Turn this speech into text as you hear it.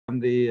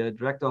the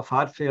director of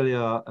heart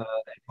failure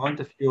at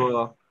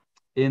Montefiore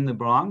in the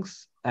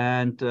Bronx.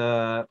 And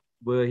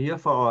we're here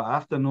for our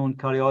afternoon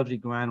cardiology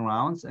grand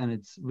rounds. And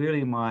it's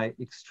really my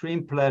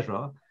extreme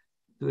pleasure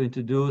to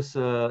introduce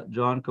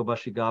John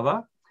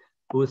Kobashigawa,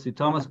 who is the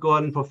Thomas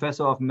Gordon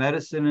Professor of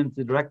Medicine and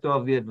the Director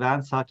of the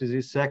Advanced Heart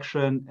Disease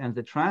Section and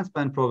the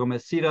Transplant Program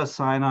at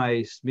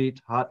Cedars-Sinai Smead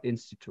Heart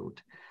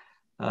Institute.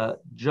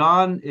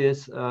 John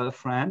is a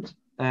friend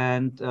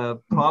and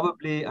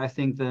probably, I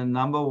think, the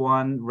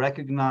 #1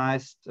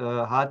 recognized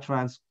heart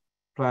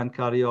transplant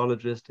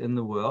cardiologist in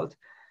the world.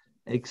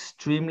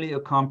 Extremely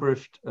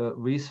accomplished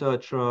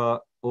researcher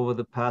over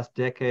the past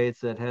decades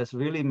that has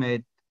really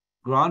made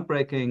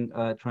groundbreaking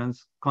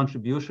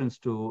contributions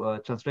to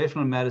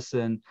translational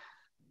medicine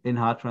in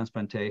heart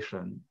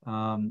transplantation.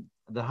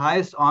 The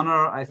highest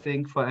honor, I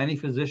think, for any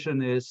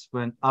physician is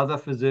when other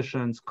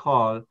physicians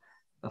call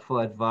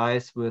for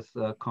advice with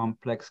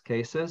complex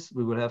cases.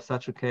 We will have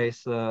such a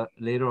case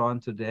later on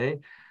today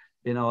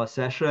in our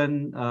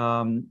session.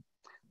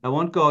 I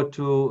won't go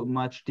too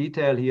much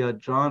detail here.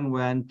 John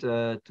went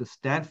to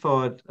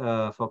Stanford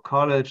for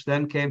college,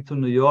 then came to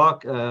New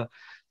York,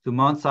 to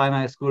Mount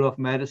Sinai School of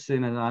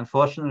Medicine, and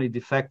unfortunately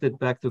defected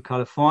back to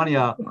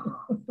California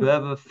to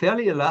have a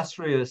fairly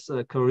illustrious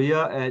career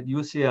at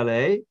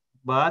UCLA.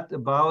 But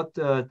about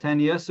 8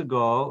 years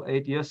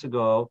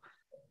ago,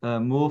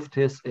 moved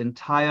his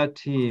entire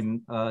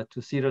team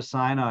to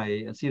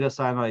Cedars-Sinai, and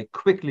Cedars-Sinai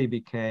quickly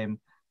became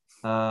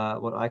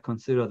what I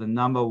consider the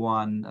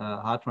 #1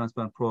 heart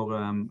transplant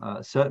program,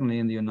 certainly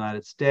in the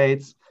United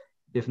States,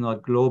 if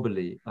not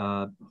globally.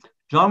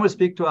 John will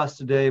speak to us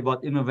today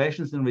about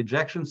innovations in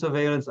rejection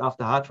surveillance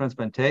after heart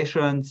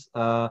transplantations.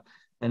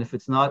 And if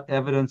it's not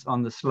evidence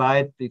on the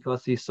slide,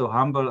 because he's so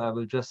humble, I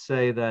will just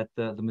say that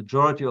the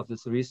majority of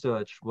this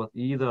research was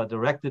either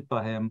directed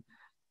by him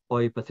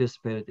or he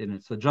participated in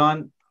it. So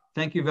John,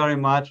 thank you very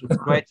much. It's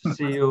great to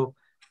see you.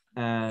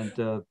 And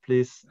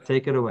please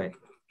take it away.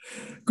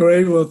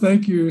 Great. Well,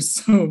 thank you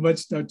so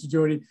much, Dr.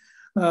 Jordy.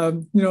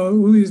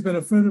 Uli has been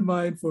a friend of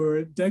mine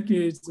for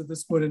decades at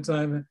this point in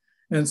time.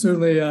 And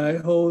certainly I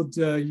hold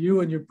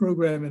you and your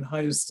program in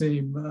high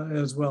esteem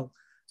as well.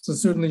 So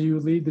certainly you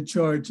lead the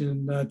charge in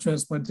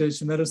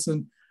transplantation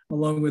medicine,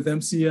 along with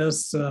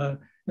MCS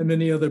and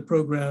many other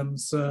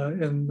programs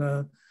and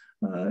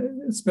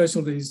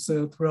specialties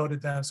throughout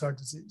advanced heart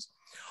disease.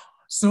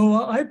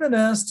 So I've been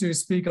asked to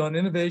speak on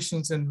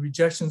innovations in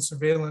rejection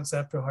surveillance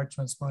after heart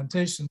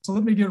transplantation. So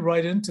let me get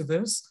right into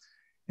this.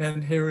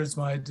 And here is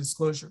my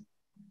disclosure.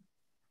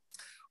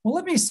 Well,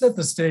 let me set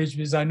the stage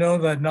because I know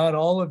that not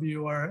all of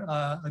you are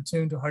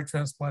attuned to heart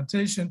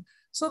transplantation.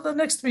 So the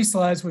next 3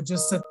 slides will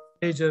just set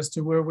the stage as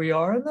to where we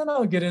are, and then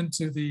I'll get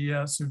into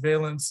the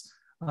surveillance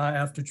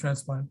after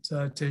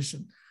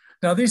transplantation.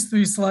 Now, these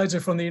 3 slides are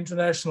from the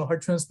International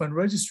Heart Transplant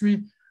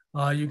Registry.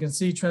 You can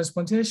see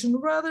transplantation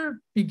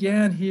rather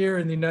began here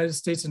in the United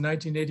States in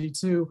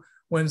 1982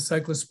 when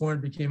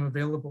cyclosporin became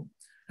available.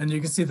 And you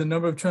can see the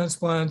number of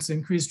transplants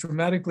increased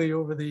dramatically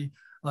over the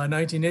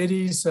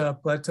 1980s,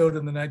 plateaued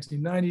in the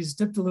 1990s,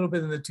 dipped a little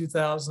bit in the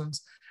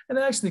 2000s, and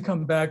actually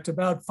come back to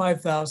about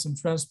 5,000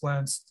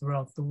 transplants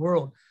throughout the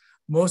world,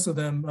 most of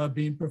them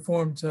being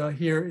performed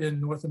here in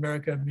North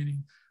America,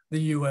 meaning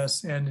the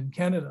US and in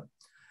Canada.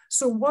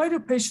 So why do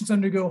patients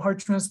undergo heart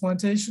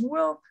transplantation?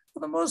 Well,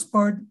 for the most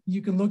part,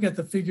 you can look at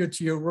the figure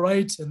to your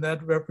right, and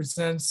that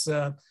represents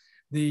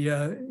the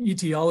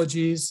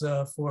etiologies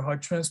for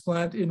heart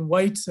transplant. In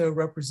white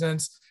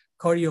represents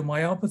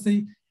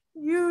cardiomyopathy.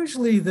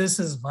 Usually this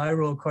is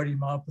viral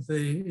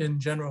cardiomyopathy in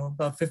general,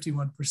 about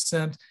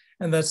 51%,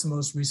 and that's the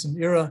most recent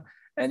era.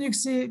 And you can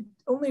see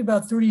only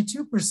about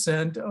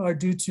 32% are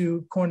due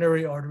to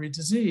coronary artery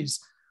disease.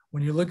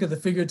 When you look at the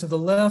figure to the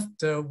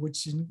left,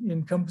 which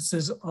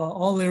encompasses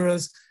all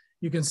eras,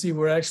 you can see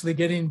we're actually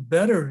getting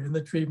better in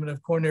the treatment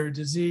of coronary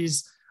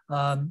disease,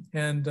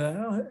 and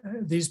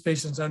these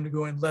patients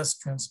undergoing less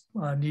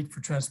need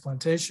for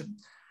transplantation.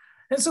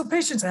 And so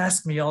patients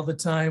ask me all the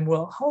time,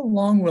 well, how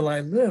long will I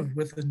live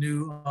with a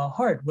new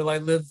heart? Will I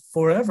live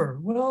forever?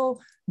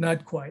 Well,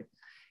 not quite.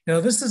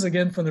 Now, this is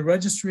again from the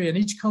registry, and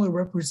each color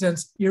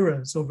represents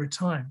eras over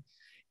time.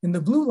 And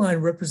the blue line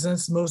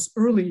represents the most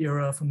early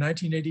era from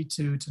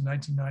 1982 to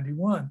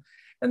 1991.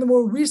 And the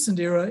more recent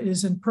era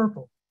is in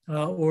purple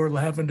or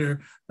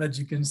lavender, that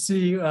you can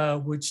see,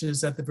 which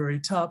is at the very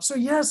top. So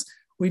yes,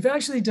 we've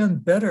actually done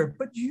better,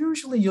 but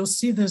usually you'll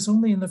see this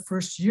only in the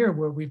first year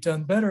where we've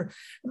done better.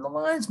 And the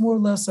lines more or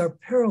less are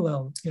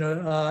parallel,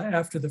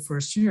 after the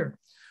first year.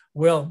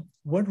 Well,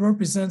 what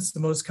represents the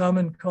most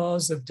common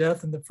cause of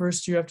death in the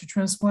first year after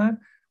transplant?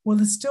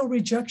 Well, it's still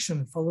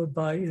rejection followed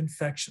by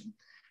infection.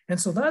 And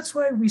so that's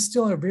why we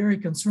still are very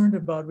concerned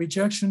about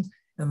rejection.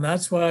 And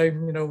that's why,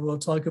 we'll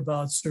talk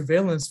about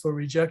surveillance for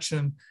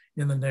rejection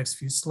in the next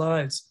few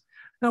slides.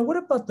 Now, what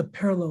about the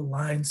parallel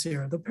lines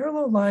here? The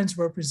parallel lines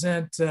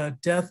represent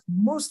death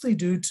mostly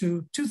due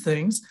to 2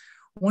 things.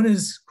 One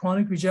is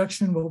chronic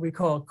rejection, what we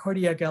call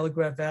cardiac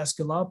allograft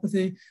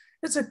vasculopathy.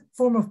 It's a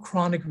form of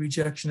chronic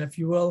rejection, if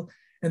you will.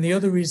 And the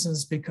other reason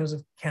is because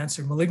of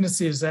cancer.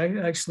 Malignancy is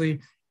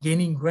actually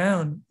gaining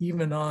ground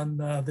even on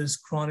this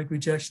chronic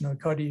rejection or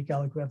cardiac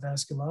allograft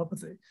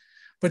vasculopathy.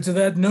 But to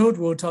that note,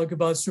 we'll talk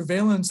about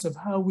surveillance of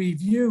how we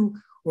view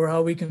or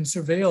how we can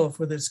surveil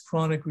for this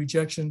chronic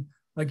rejection,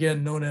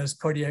 again, known as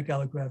cardiac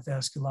allograft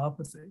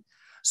vasculopathy.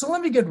 So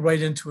let me get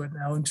right into it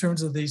now in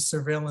terms of the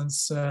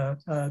surveillance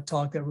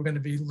talk that we're going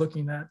to be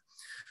looking at.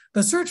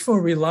 The search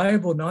for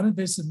reliable,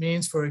 non-invasive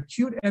means for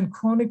acute and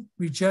chronic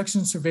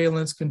rejection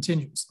surveillance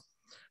continues.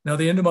 Now,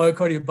 the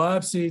endomyocardial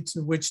biopsy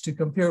to which to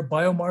compare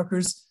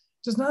biomarkers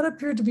does not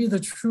appear to be the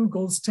true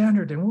gold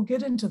standard, and we'll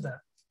get into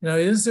that. Now,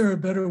 is there a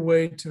better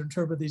way to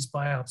interpret these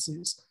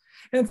biopsies?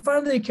 And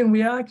finally, can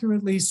we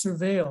accurately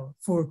surveil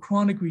for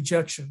chronic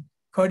rejection,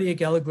 cardiac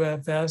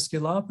allograft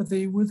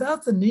vasculopathy,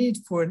 without the need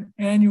for an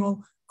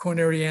annual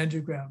coronary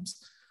angiograms?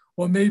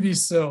 Well, maybe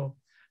so.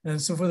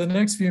 And so for the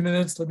next few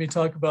minutes, let me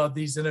talk about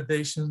these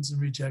innovations in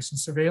rejection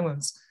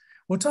surveillance.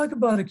 We'll talk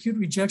about acute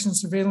rejection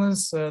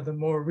surveillance. The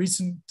more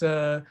recent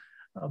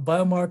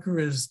biomarker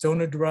is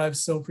donor-derived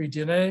cell-free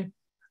DNA.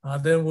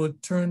 Then we'll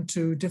turn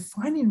to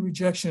defining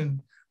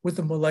rejection with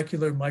the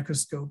molecular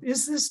microscope.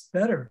 Is this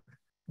better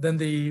than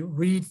the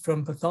read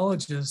from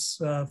pathologists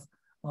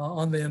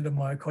on the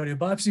endomyocardial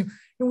biopsy?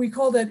 And we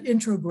call that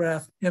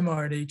intrograph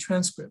mRNA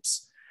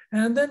transcripts.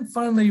 And then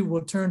finally,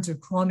 we'll turn to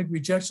chronic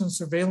rejection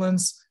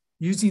surveillance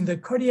using the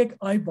cardiac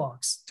eye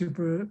box to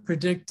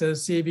predict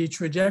CAV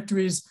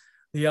trajectories.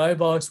 The eye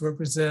box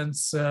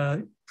represents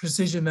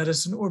precision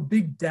medicine or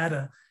big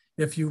data,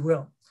 if you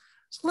will.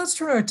 So let's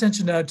turn our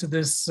attention now to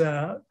this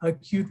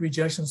acute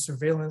rejection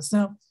surveillance.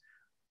 Now,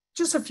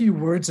 just a few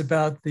words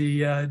about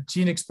the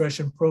gene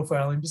expression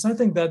profiling, because I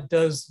think that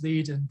does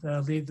lead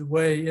the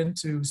way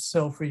into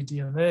cell-free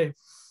DNA.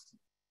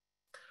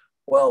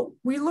 Well,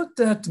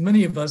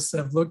 many of us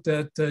have looked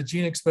at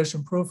gene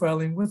expression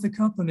profiling with the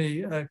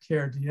company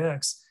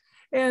CareDx.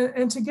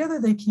 And together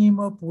they came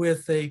up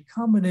with a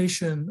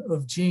combination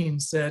of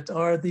genes that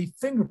are the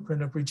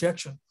fingerprint of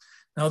rejection.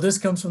 Now, this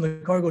comes from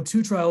the Cargo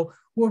 2 trial,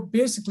 where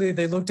basically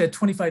they looked at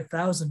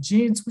 25,000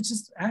 genes, which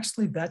is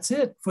actually, that's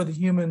it for the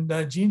human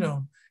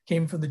genome,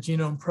 came from the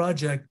Genome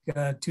Project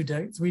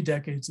 3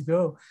 decades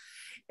ago.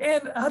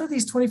 And out of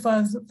these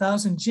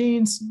 25,000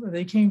 genes,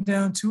 they came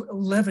down to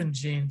 11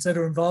 genes that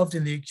are involved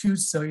in the acute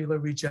cellular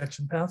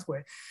rejection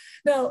pathway.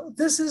 Now,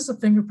 this is a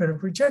fingerprint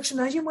of rejection.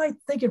 Now, you might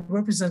think it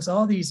represents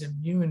all these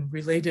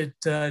immune-related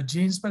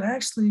genes, but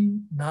actually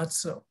not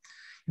so.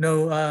 You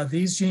know,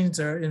 these genes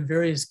are in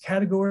various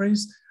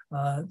categories.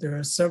 There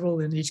are several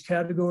in each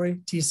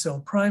category: T cell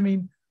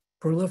priming,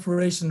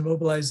 proliferation and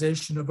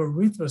mobilization of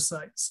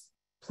erythrocytes,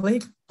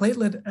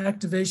 platelet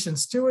activation,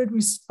 steroid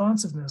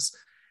responsiveness,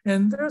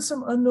 and there are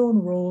some unknown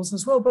roles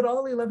as well, but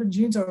all 11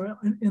 genes are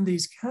in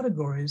these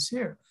categories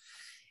here.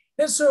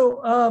 And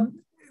so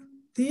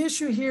the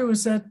issue here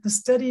was that the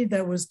study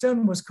that was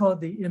done was called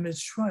the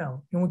IMAGE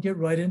trial, and we'll get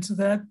right into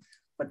that.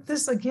 But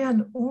this,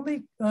 again,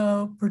 only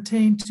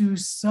pertained to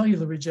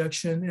cellular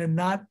rejection and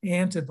not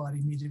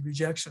antibody-mediated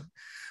rejection.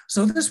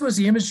 So this was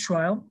the IMAGE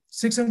trial,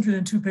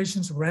 602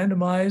 patients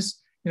randomized,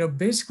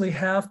 basically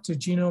half to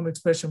genome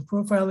expression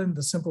profiling,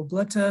 the simple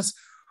blood test,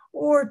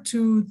 or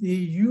to the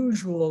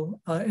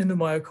usual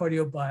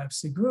endomyocardial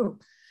biopsy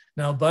group.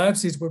 Now,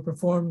 biopsies were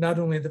performed not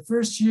only the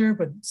first year,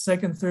 but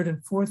second, third,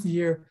 and fourth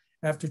year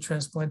after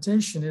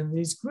transplantation in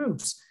these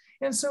groups.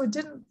 And so it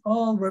didn't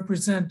all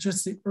represent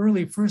just the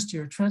early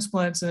first-year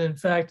transplants. And in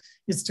fact,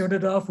 it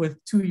started off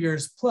with 2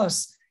 years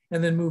plus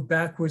and then moved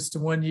backwards to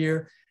 1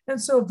 year. And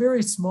so a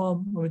very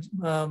small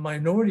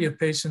minority of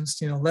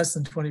patients, less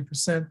than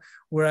 20%,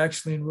 were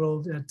actually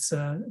enrolled at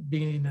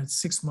beginning at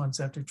 6 months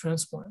after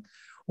transplant.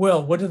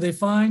 Well, what did they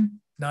find?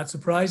 Not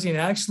surprising,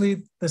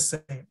 actually the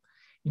same.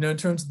 In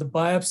terms of the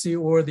biopsy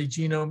or the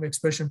genome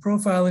expression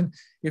profiling,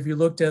 if you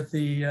looked at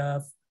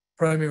the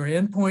primary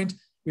endpoint,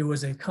 it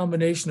was a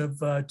combination of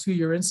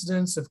 2-year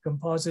incidence of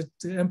composite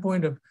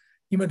endpoint of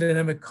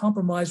hemodynamic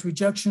compromise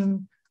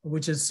rejection,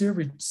 which is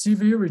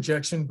severe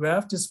rejection,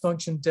 graft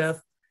dysfunction,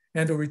 death,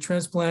 and or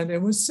retransplant,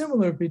 and was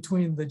similar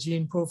between the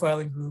gene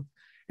profiling group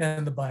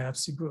and the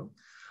biopsy group.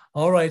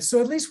 All right, so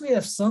at least we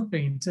have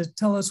something to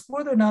tell us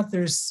whether or not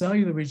there's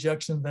cellular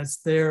rejection that's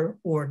there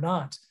or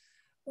not.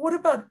 What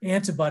about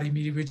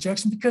antibody-mediated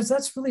rejection? Because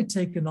that's really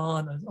taken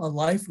on a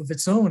life of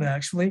its own,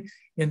 actually,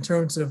 in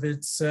terms of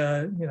its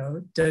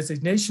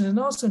designation and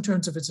also in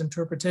terms of its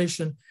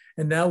interpretation.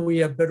 And now we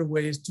have better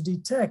ways to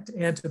detect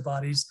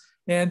antibodies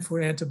and for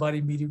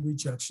antibody-mediated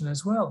rejection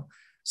as well.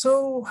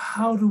 So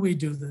how do we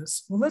do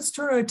this? Well, let's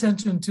turn our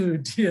attention to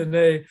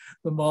DNA,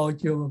 the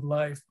molecule of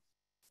life.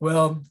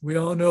 Well, we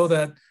all know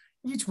that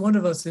each one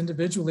of us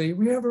individually,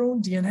 we have our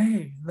own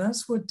DNA.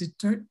 That's what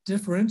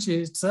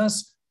differentiates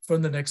us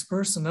from the next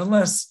person,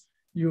 unless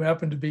you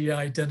happen to be an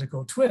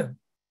identical twin.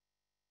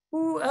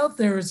 Who out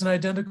there is an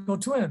identical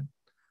twin?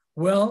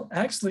 Well,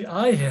 actually,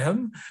 I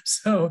am.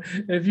 So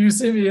if you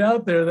see me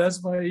out there,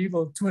 that's my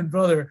evil twin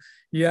brother.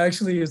 He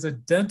actually is a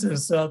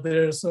dentist out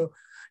there. So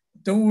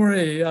don't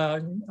worry.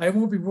 I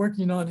won't be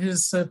working on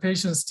his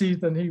patient's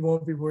teeth, and he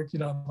won't be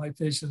working on my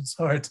patient's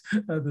heart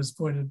at this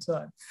point in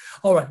time.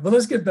 All right, but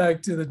let's get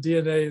back to the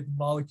DNA, the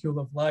molecule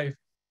of life.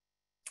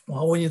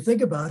 Well, when you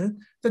think about it,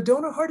 the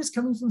donor heart is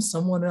coming from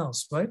someone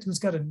else, right? Who's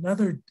got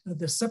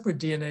the separate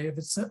DNA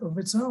of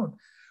its own.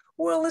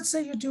 Well, let's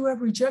say you do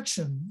have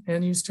rejection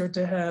and you start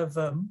to have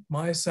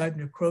myocyte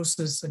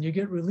necrosis, and you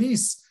get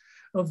release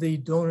of the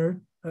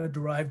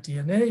donor-derived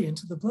DNA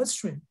into the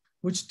bloodstream,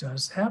 which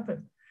does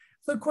happen.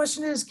 The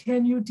question is,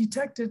 can you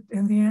detect it?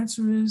 And the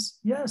answer is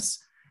yes.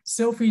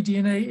 Cell-free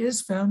DNA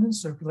is found in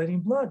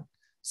circulating blood.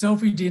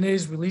 Cell-free DNA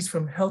is released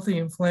from healthy,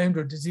 inflamed,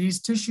 or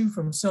diseased tissue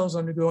from cells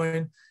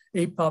undergoing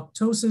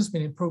apoptosis,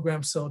 meaning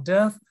programmed cell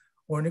death,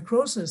 or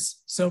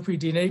necrosis. Cell-free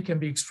DNA can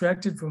be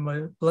extracted from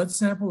a blood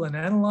sample and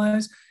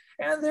analyzed,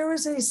 and there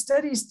is a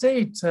steady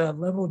state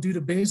level due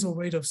to basal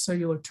rate of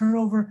cellular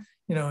turnover.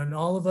 You know, in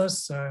all of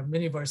us,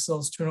 many of our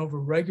cells turn over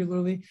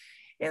regularly,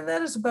 and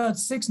that is about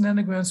 6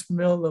 nanograms per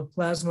mil of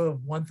plasma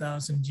of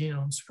 1,000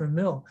 genomes per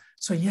mil.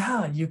 So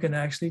yeah, you can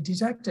actually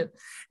detect it.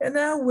 And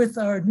now with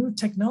our new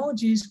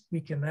technologies,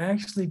 we can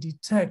actually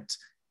detect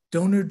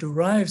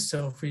donor-derived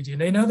cell-free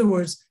DNA. In other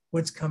words,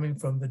 what's coming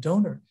from the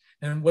donor.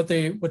 And what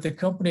the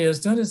company has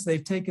done is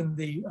they've taken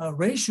the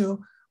ratio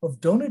of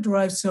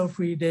donor-derived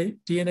cell-free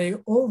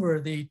DNA over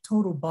the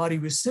total body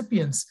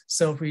recipient's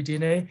cell-free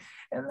DNA.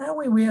 And that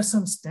way we have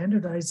some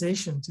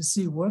standardization to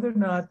see whether or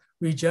not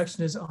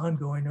rejection is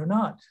ongoing or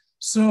not.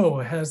 So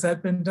has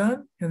that been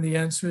done? And the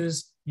answer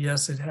is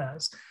yes, it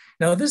has.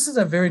 Now, this is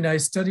a very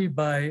nice study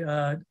by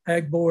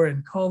Agbor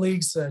and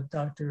colleagues.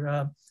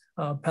 Dr.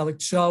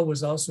 Palak Shah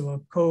was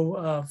also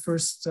a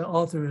first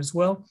author as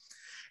well.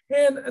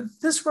 And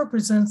this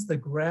represents the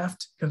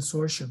GRAFT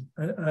Consortium,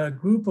 a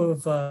group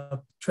of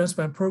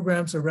transplant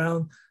programs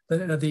around the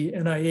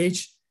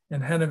NIH,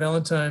 and Hannah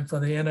Valentine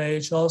from the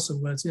NIH also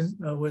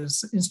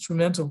was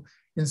instrumental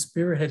in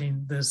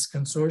spearheading this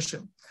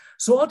consortium.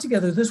 So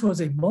altogether, this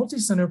was a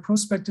multi-center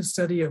prospective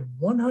study of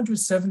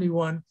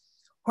 171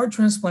 heart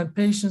transplant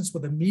patients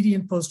with a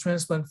median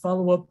post-transplant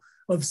follow-up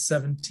of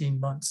 17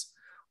 months.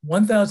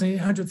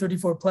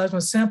 1,834 plasma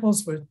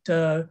samples with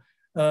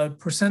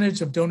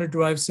percentage of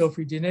donor-derived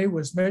cell-free DNA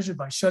was measured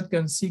by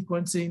shotgun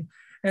sequencing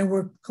and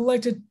were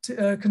collected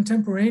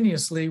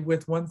contemporaneously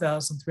with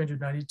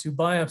 1,392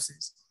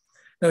 biopsies.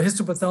 Now,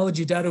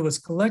 histopathology data was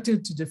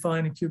collected to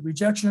define acute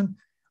rejection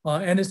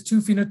and its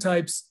two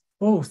phenotypes,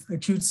 both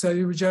acute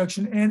cellular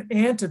rejection and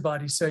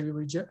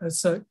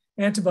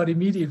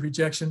antibody-mediated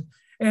rejection,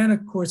 and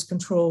of course,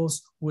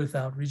 controls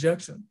without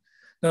rejection.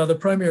 Now, the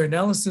primary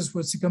analysis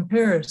was to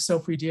compare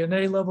cell-free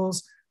DNA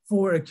levels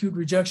for acute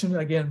rejection,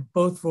 again,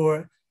 both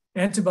for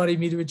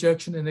antibody-mediated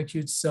rejection and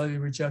acute cellular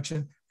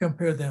rejection,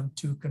 compare them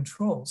to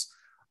controls.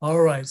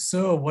 All right,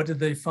 so what did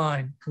they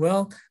find?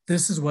 Well,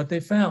 this is what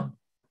they found.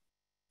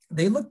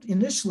 They looked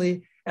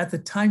initially at the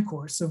time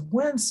course of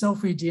when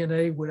cell-free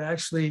DNA would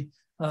actually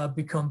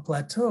become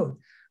plateaued.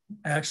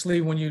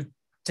 Actually, when you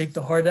take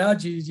the heart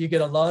out, you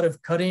get a lot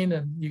of cutting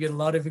and you get a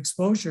lot of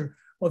exposure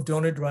of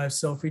donor-derived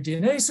cell-free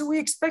DNA. So we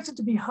expect it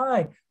to be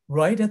high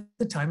right at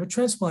the time of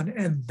transplant.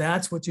 And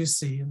that's what you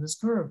see in this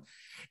curve.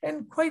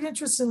 And quite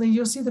interestingly,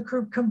 you'll see the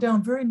curve come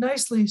down very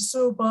nicely.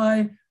 So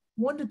by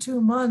 1 to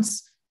 2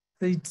 months,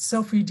 the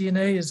cell-free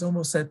DNA is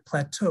almost at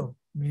plateau,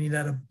 meaning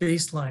at a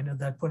baseline at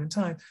that point in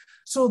time.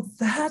 So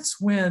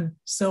that's when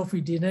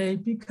cell-free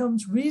DNA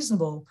becomes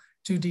reasonable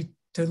to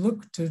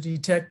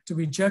detect the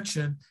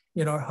rejection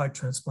in our heart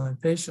transplant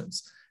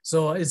patients.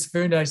 So it's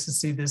very nice to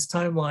see this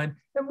timeline,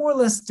 and more or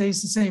less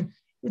stays the same.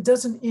 It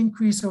doesn't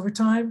increase over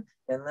time,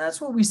 and that's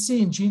what we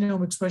see in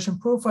genome expression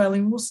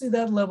profiling. We'll see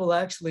that level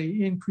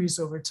actually increase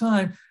over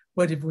time,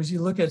 but if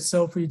you look at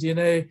cell-free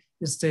DNA,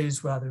 it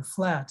stays rather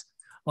flat.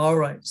 All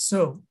right,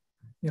 so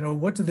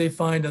what did they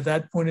find at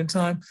that point in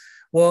time?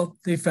 Well,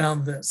 they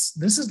found this.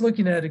 This is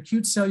looking at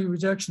acute cellular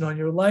rejection on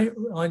your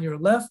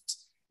left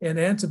and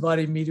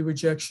antibody-mediated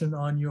rejection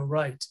on your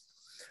right.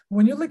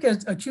 When you look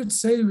at acute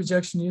cellular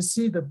rejection, you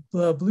see the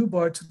blue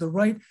bar to the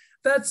right.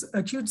 That's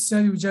acute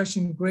cellular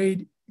rejection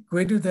grade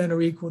greater than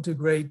or equal to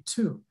grade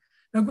 2.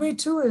 Now, grade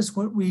 2 is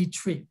what we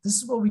treat. This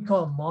is what we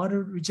call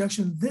moderate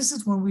rejection. This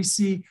is when we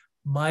see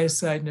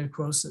myocyte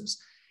necrosis.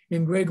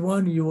 In grade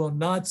 1, you will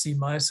not see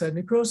myocyte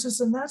necrosis,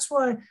 and that's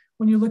why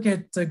when you look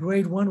at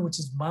grade 1, which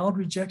is mild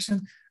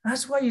rejection,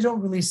 that's why you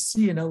don't really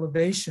see an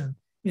elevation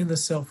in the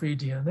cell-free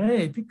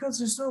DNA, because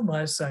there's no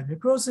myocyte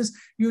necrosis.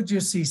 You'll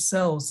just see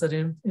cells that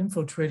are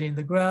infiltrating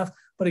the graft,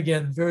 but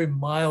again, very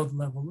mild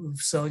level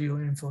of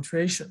cellular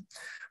infiltration.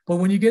 But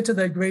when you get to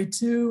that grade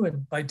 2,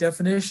 and by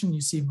definition,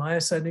 you see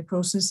myocyte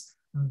necrosis,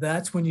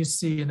 that's when you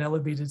see an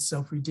elevated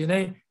cell-free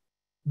DNA.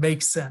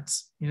 Makes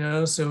sense,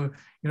 So,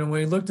 when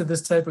we looked at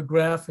this type of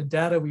graph and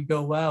data, we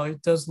go, wow,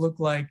 it does look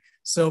like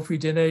cell-free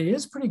DNA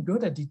is pretty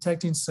good at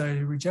detecting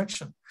cellular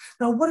rejection.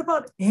 Now, what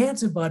about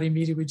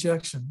antibody-mediated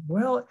rejection?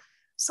 Well,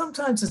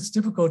 sometimes it's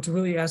difficult to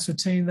really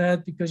ascertain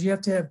that because you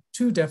have to have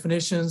two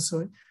definitions.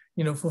 So,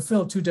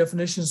 fulfill two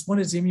definitions. One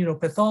is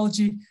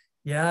immunopathology.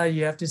 Yeah,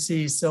 you have to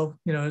see some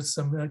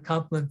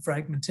complement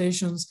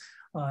fragmentations.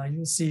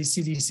 You see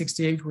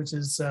CD68, which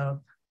is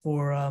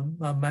for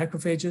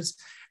macrophages.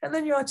 And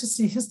then you ought to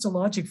see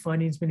histologic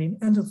findings, meaning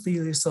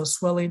endothelial cell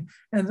swelling,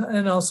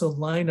 and also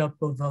lineup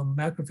of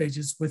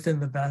macrophages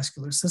within the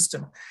vascular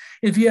system.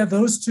 If you have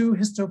those two,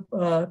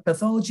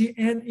 histopathology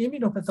and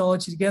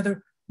immunopathology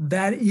together,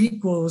 that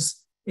equals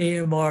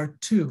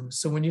AMR2.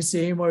 So when you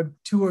see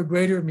AMR2 or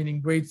greater,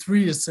 meaning grade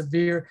 3 is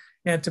severe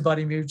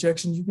antibody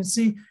rejection, you can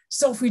see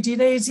cell-free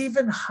DNA is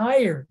even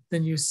higher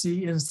than you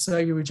see in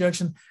cellular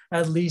rejection,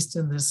 at least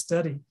in this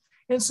study.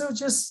 And so it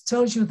just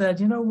tells you that,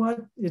 you know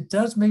what, it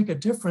does make a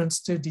difference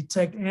to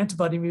detect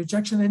antibody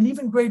rejection, and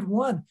even grade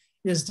 1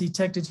 is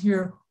detected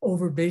here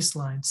over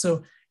baseline.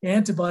 So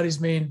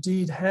antibodies may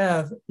indeed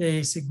have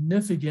a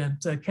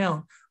significant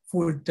account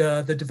for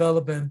the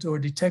development or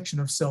detection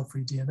of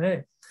cell-free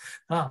DNA.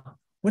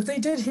 What they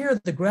did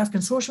here, the graft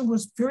consortium,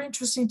 was very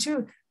interesting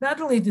too. Not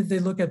only did they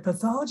look at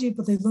pathology,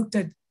 but they looked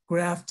at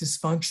graft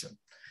dysfunction.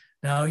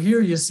 Now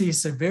here you see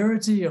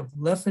severity of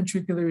left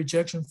ventricular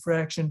ejection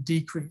fraction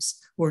decrease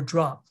or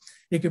drop.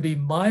 It could be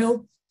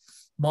mild,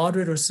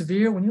 moderate, or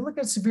severe. When you look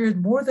at severe,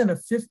 more than a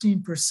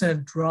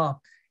 15%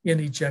 drop in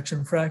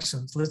ejection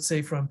fractions, let's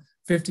say from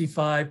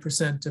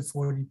 55% to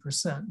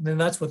 40%. And then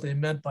that's what they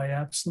meant by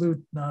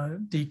absolute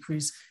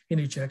decrease in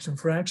ejection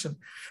fraction.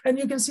 And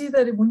you can see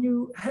that when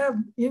you have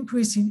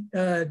increasing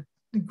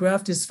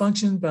graft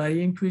dysfunction by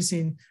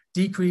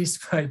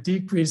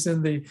decrease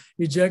in the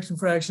ejection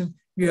fraction,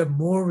 you have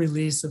more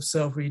release of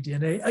cell-free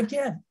DNA.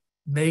 Again,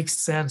 makes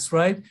sense,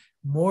 right?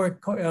 More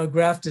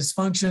graft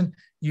dysfunction,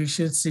 you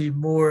should see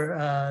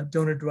more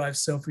donor-derived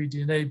cell-free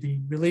DNA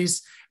being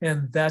released,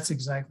 and that's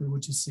exactly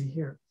what you see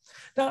here.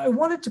 Now, I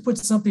wanted to put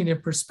something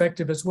in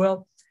perspective as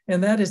well,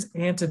 and that is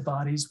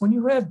antibodies. When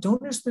you have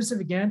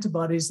donor-specific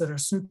antibodies that are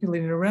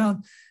circulating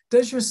around,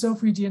 does your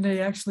cell-free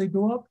DNA actually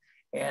go up?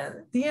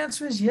 And the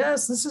answer is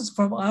yes. This is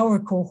from our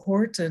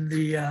cohort in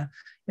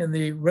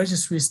the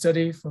registry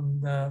study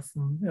from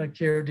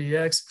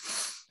CareDx.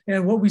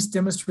 And what we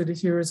demonstrated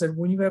here is that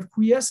when you have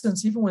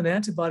quiescence, even when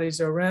antibodies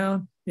are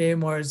around,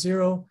 AMR is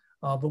 0,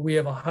 but we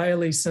have a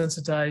highly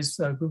sensitized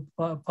group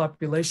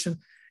population,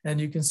 and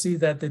you can see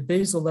that the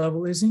basal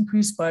level is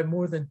increased by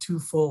more than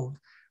 2-fold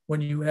when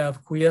you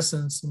have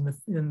quiescence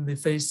in the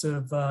face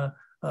of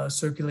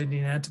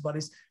circulating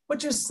antibodies. But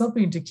just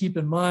something to keep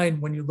in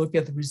mind when you look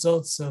at the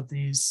results of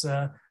these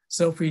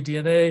cell-free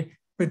DNA,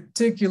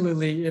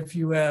 particularly if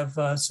you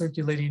have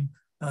circulating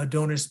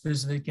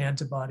donor-specific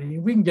antibody.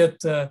 We can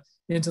get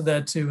into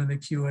that too in the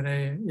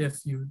Q&A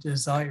if you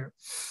desire.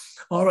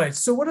 All right,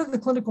 so what are the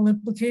clinical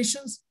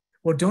implications?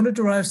 Well,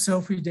 donor-derived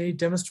cell-free DNA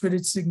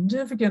demonstrated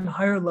significant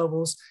higher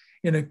levels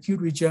in acute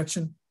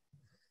rejection,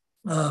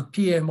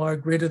 PMR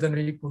greater than or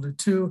equal to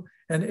 2,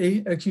 and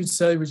acute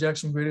cellular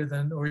rejection greater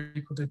than or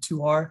equal to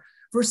 2R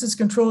versus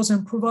controls,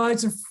 and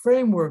provides a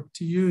framework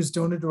to use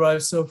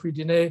donor-derived cell-free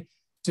DNA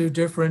to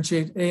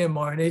differentiate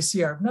AMR and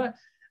ACR.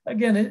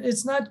 Again,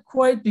 it's not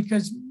quite,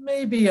 because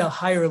maybe a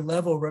higher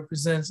level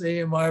represents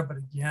AMR, but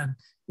again,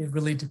 it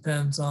really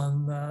depends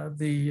on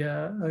the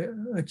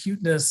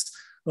acuteness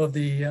of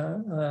the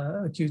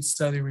acute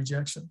cellular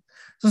rejection.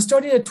 So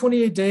starting at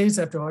 28 days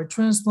after heart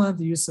transplant,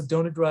 the use of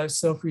donor-derived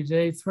cell-free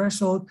DNA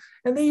threshold,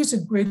 and they used a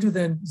greater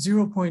than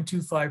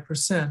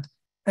 0.25%,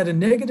 had a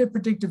negative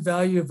predictive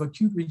value of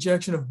acute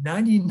rejection of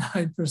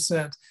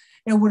 99%,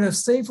 and would have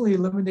safely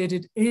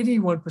eliminated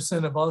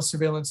 81% of all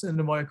surveillance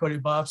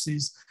endomyocardial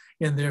biopsies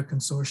in their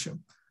consortium.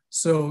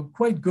 So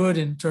quite good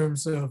in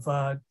terms of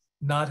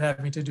not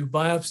having to do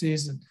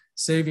biopsies and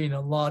saving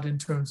a lot in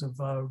terms of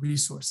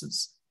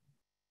resources.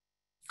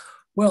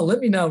 Well, let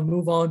me now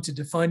move on to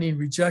defining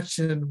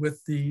rejection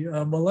with the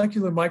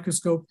molecular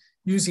microscope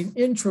using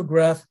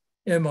intragraft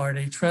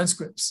mRNA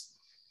transcripts.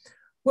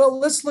 Well,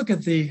 let's look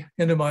at the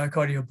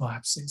endomyocardial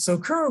biopsy. So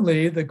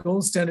currently, the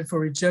gold standard for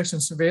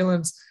rejection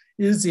surveillance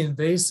is the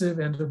invasive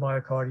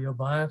endomyocardial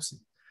biopsy.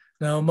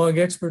 Now, among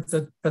expert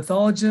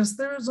pathologists,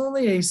 there is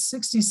only a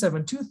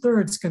 67,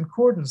 2/3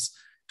 concordance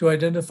to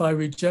identify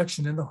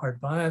rejection in the heart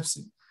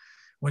biopsy.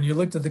 When you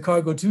looked at the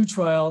Cargo 2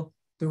 trial,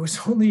 there was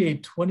only a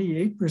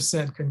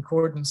 28%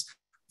 concordance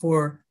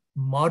for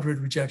moderate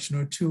rejection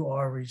or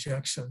 2R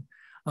rejection.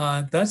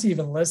 That's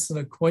even less than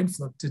a coin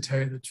flip, to tell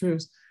you the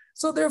truth.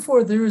 So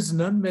therefore, there is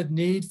an unmet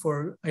need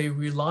for a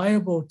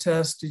reliable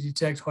test to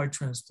detect heart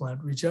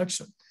transplant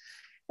rejection.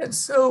 And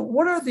so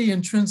what are the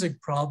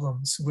intrinsic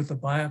problems with the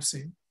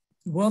biopsy?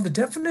 Well, the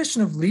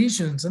definition of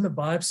lesions in the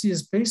biopsy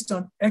is based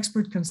on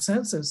expert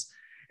consensus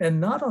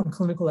and not on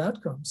clinical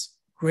outcomes.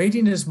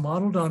 Grading is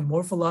modeled on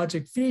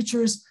morphologic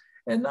features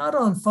and not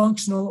on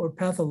functional or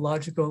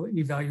pathological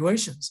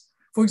evaluations.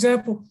 For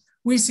example,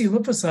 we see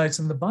lymphocytes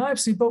in the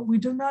biopsy, but we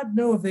do not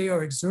know if they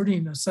are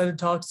exerting a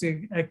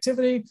cytotoxic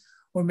activity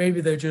or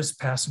maybe they're just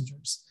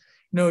passengers.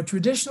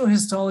 Traditional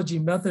histology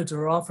methods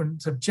are often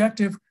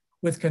subjective,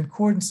 with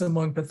concordance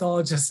among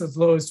pathologists as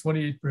low as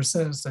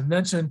 28%, as I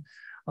mentioned,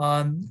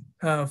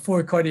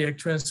 for cardiac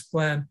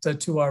transplant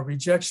 2R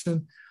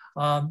rejection.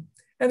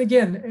 And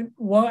again,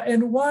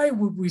 and why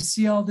would we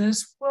see all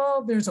this?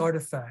 Well, there's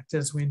artifact,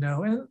 as we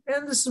know.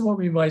 And this is what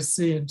we might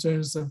see in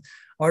terms of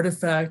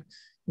artifact,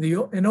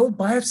 an old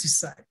biopsy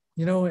site.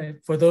 You know,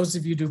 for those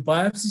of you who do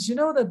biopsies, you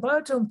know that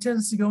biotome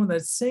tends to go in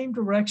that same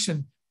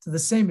direction to the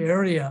same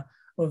area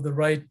of the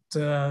right,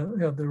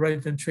 the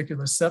right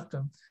ventricular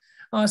septum.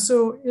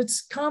 So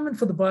it's common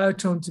for the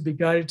biotome to be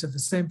guided to the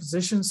same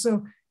position.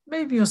 So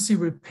maybe you'll see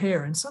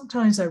repair, and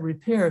sometimes that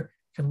repair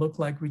can look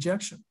like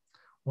rejection.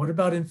 What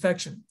about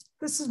infection?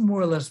 This is more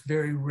or less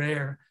very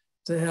rare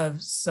to have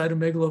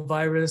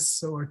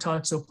cytomegalovirus or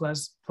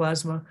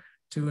toxoplasma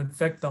to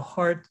infect the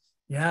heart.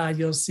 Yeah,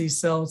 you'll see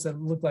cells that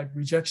look like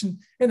rejection.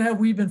 And have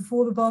we been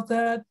fooled about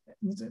that?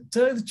 To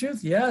tell you the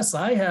truth, yes,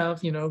 I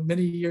have. You know,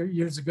 many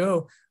years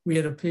ago, we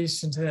had a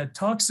patient who had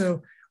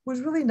toxo,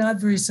 was really not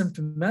very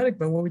symptomatic,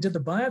 but when we did the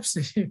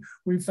biopsy,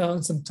 we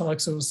found some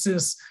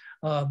toxocysts.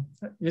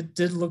 It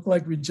did look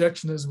like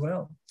rejection as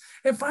well.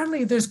 And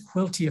finally, there's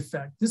Quilty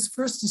effect. This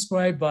first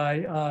described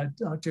by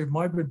Dr.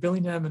 Margaret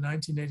Billingham in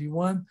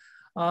 1981.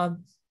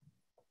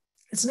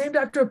 It's named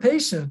after a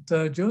patient,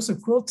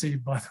 Joseph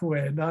Quilty, by the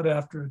way, not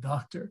after a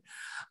doctor.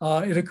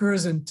 It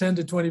occurs in 10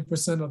 to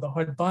 20% of the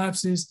heart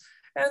biopsies.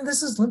 And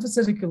this is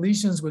lymphocytic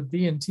lesions with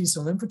B and T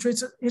cell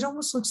infiltrates. It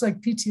almost looks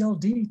like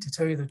PTLD, to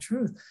tell you the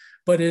truth,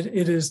 but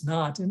it is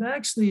not. And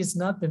actually, it's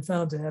not been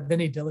found to have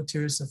any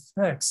deleterious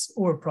effects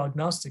or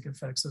prognostic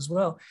effects as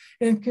well.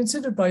 And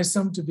considered by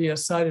some to be a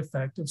side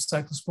effect of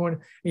cyclosporin.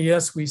 And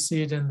yes, we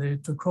see it in the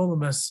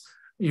tacrolimus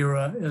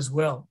era as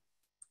well.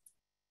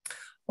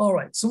 All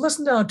right, so let's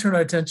now turn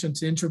our attention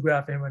to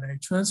intrograph mRNA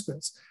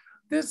transcripts.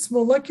 This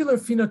molecular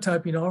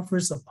phenotyping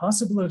offers a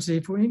possibility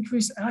for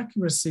increased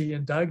accuracy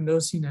in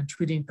diagnosing and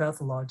treating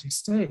pathologic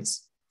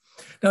states.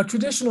 Now,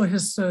 traditional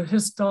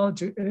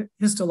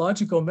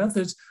histological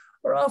methods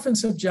are often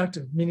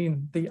subjective,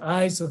 meaning the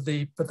eyes of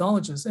the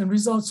pathologist, and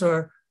results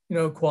are,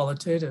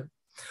 qualitative.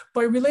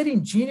 By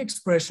relating gene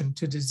expression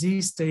to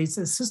disease states,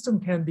 a system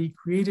can be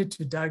created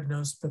to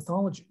diagnose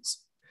pathologies.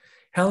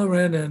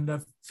 Halloran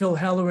and Phil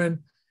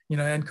Halloran,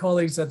 and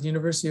colleagues at the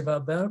University of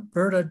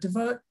Alberta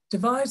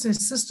devised a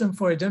system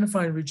for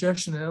identifying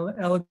rejection and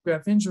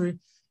allograft injury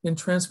in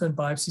transplant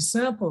biopsy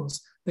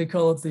samples. They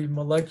call it the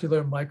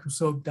molecular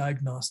microscope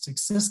diagnostic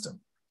system.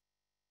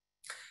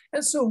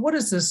 And so what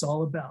is this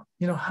all about?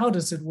 How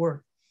does it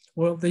work?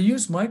 Well, they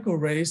use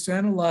microarrays to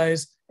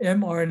analyze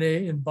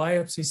mRNA in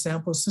biopsy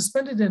samples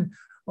suspended in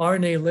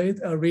RNA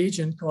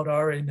reagent called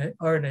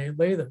RNA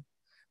lather.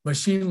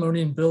 Machine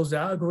learning builds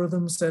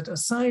algorithms that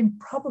assign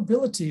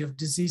probability of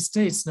disease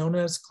states known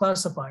as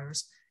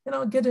classifiers. And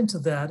I'll get into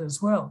that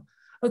as well.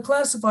 A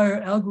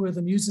classifier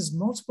algorithm uses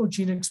multiple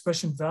gene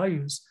expression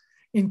values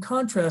in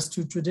contrast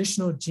to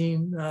traditional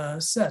gene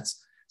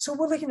sets. So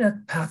we're looking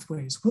at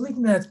pathways. We're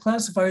looking at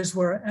classifiers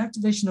where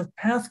activation of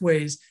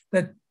pathways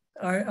that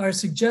are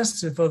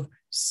suggestive of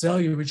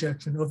cellular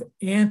rejection, of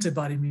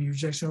antibody-mediated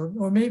rejection,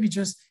 or maybe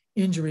just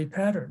injury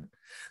pattern.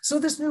 So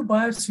this new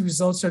biopsy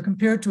results are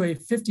compared to a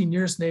 50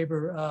 nearest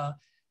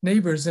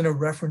neighbors in a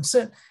reference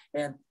set.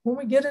 And when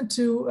we get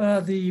into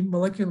the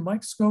molecular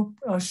microscope,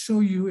 I'll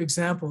show you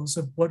examples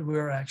of what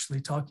we're actually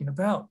talking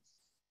about.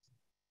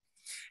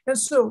 And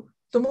so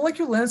the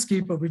molecular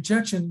landscape of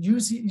rejection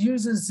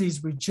uses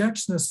these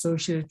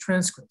rejection-associated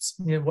transcripts,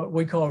 what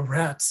we call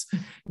RATs,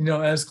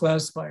 as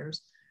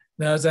classifiers.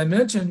 Now, as I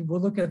mentioned,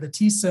 we'll look at the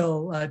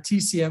T-cell,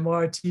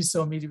 TCMR,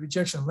 T-cell mediated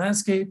rejection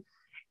landscape,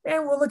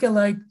 and we'll look at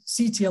like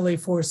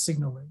CTLA-4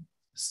 signaling,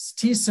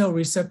 T-cell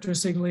receptor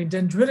signaling,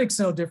 dendritic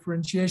cell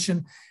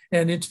differentiation,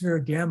 and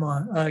interferon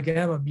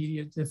gamma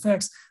mediated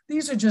effects.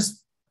 These are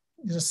just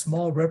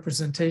small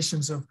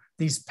representations of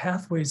these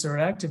pathways that are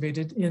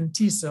activated in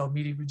T-cell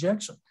mediated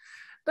rejection.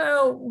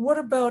 Now, what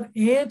about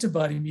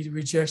antibody-mediated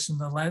rejection in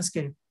the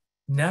landscape?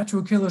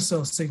 Natural killer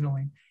cell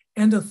signaling,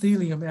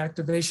 endothelium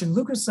activation,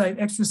 leukocyte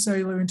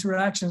extracellular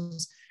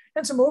interactions,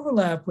 and some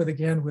overlap with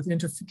gamma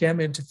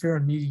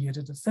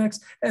interferon-mediated effects,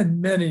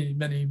 and many,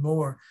 many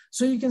more.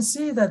 So you can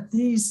see that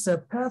these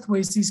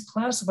pathways, these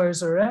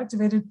classifiers that are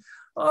activated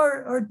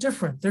are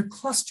different. They're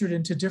clustered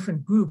into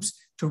different groups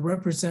to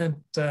represent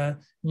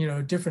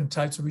different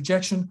types of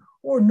rejection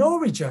or no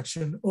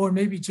rejection, or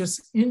maybe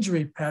just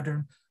injury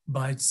pattern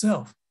by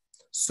itself.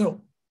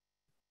 So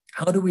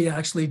how do we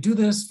actually do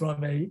this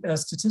from a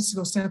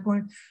statistical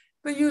standpoint?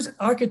 We use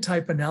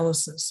archetype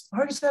analysis.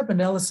 Archetype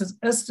analysis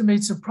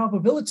estimates the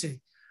probability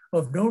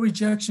of no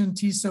rejection,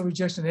 T-cell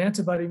rejection,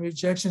 antibody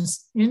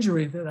rejections,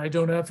 injury that I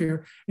don't have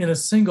here in a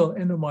single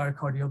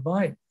endomyocardial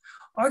bite.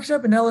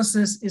 Archetype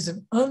analysis is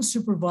an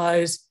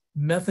unsupervised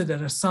method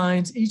that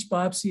assigns each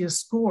biopsy a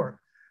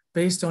score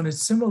based on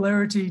its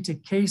similarity to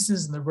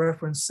cases in the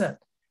reference set.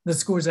 The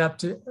scores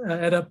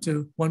add up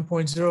to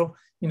 1.0,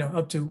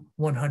 up to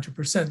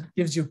 100%. It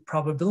gives you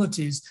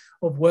probabilities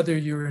of whether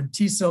you're in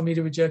T-cell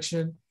mediated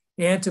rejection,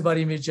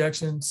 antibody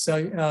rejection,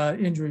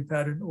 injury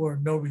pattern, or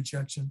no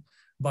rejection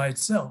by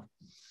itself.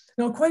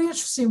 Now, quite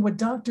interesting, what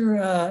Dr.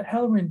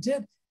 Halloran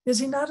did is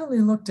he not only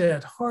looked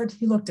at heart,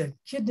 he looked at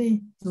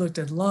kidney, he looked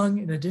at lung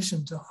in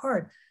addition to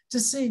heart to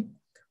see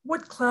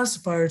what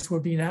classifiers were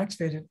being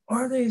activated?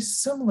 Are they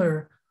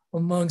similar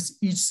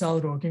amongst each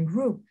solid organ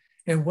group?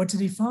 And what did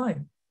he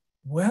find?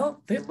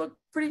 Well, they look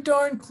pretty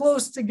darn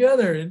close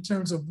together in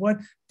terms of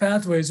what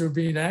pathways are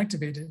being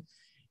activated.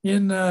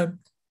 To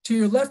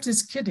your left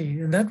is kidney,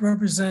 and that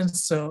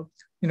represents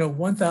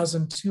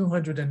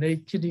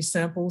 1,208 kidney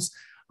samples.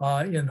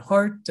 In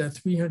heart,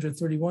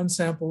 331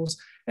 samples,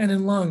 and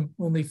in lung,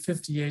 only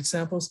 58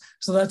 samples.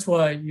 So that's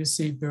why you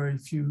see very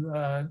few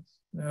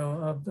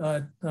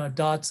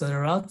dots that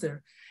are out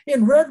there.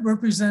 In red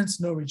represents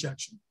no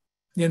rejection.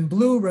 In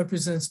blue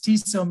represents T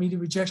cell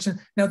mediated rejection.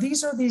 Now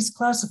these are these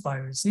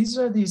classifiers. These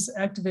are these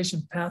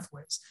activation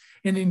pathways.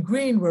 And in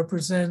green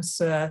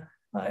represents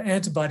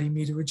antibody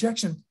mediated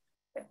rejection.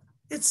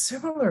 It's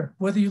similar,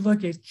 whether you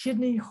look at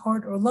kidney,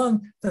 heart, or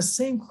lung, the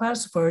same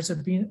classifiers are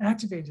being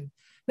activated.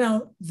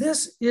 Now,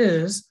 this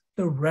is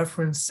the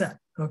reference set,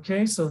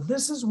 okay? So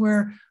this is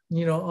where,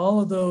 all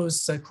of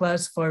those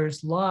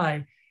classifiers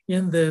lie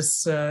in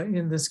this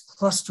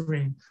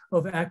clustering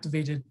of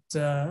activated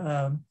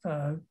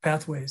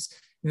pathways,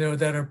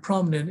 that are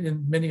prominent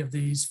in many of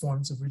these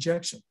forms of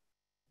rejection.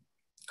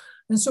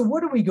 And so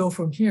where do we go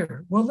from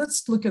here? Well,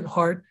 let's look at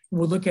heart, and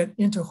we'll look at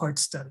inter-heart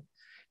study.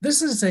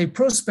 This is a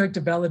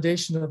prospective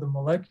validation of the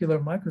molecular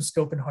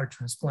microscope in heart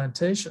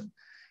transplantation.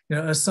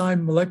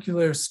 Assign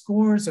molecular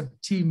scores of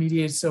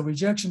T-mediated cell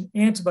rejection,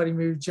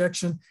 antibody-mediated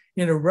rejection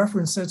in a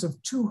reference set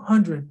of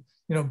 200,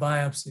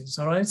 biopsies.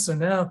 All right, so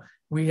now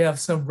we have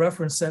some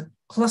reference set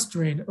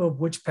clustering of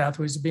which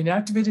pathways are being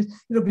activated.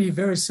 It'll be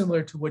very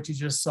similar to what you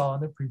just saw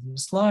on the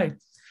previous slide.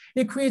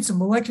 It creates a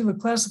molecular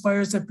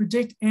classifiers that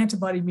predict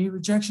antibody-mediated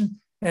rejection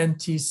and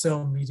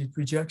T-cell mediated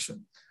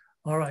rejection.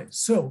 All right,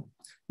 so,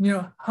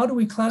 how do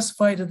we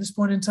classify it at this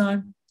point in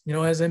time?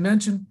 As I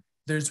mentioned,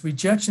 there's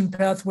rejection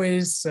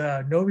pathways,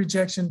 no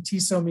rejection,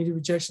 T-cell mediated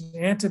rejection,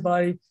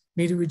 antibody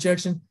mediated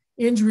rejection,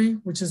 injury,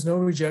 which is no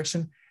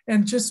rejection,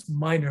 and just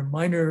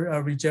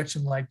minor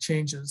rejection-like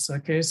changes.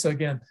 Okay, so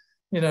again,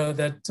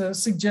 that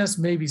suggests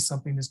maybe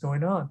something is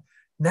going on.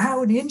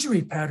 Now an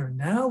injury pattern.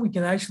 Now we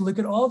can actually look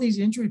at all these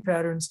injury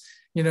patterns.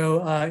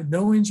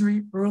 No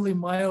injury, early,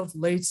 mild,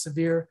 late,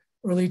 severe,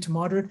 early to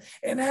moderate,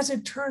 and as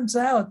it turns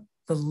out,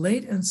 the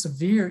late and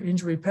severe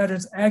injury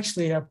patterns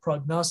actually have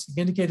prognostic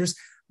indicators.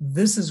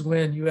 This is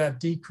when you have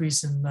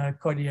decrease in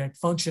cardiac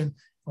function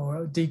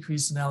or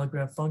decrease in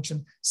allograft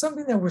function,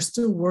 something that we're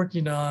still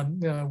working on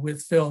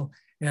with Phil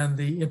and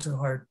the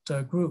Interheart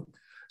group.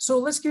 So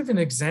let's give an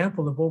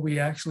example of what we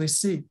actually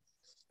see.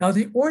 Now,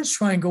 the orange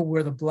triangle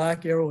where the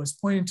black arrow is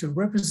pointing to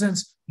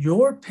represents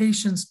your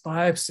patient's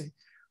biopsy,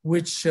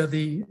 which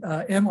the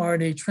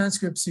mRNA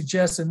transcript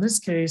suggests. In this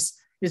case,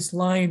 it's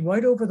lying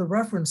right over the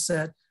reference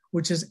set,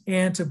 which is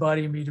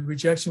antibody-mediated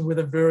rejection with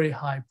a very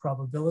high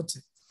probability.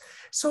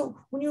 So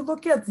when you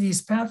look at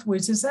these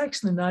pathways, it's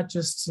actually not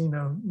just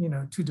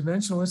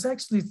two-dimensional, it's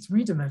actually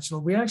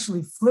three-dimensional. We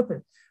actually flip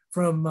it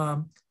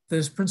from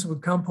this principal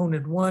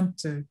component 1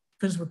 to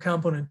principal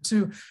component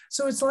 2.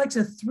 So it's like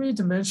the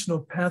three-dimensional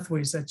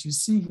pathways that you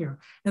see here.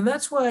 And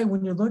that's why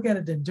when you look at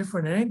it in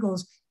different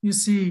angles, you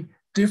see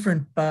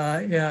different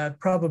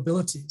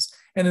probabilities.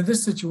 And in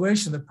this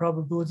situation, the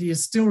probability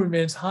still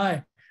remains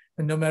high,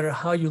 and no matter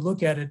how you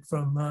look at it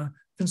from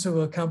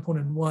principal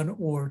component 1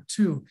 or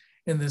 2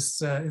 in this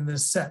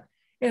set.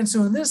 And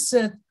so in this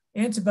set,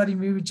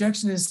 antibody-mediated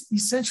rejection is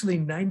essentially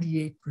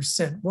 98%,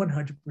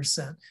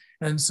 100%.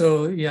 And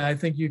so, yeah, I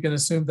think you can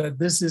assume that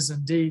this is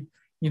indeed,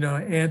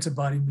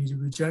 antibody-mediated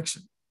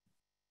rejection.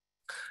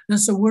 And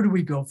so where do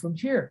we go from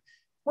here?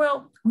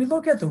 Well, we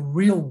look at the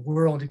real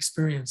world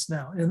experience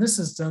now, and this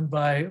is done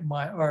by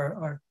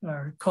our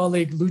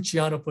colleague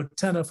Luciano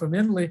Potenna from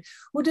Italy,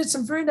 who did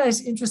some very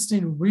nice,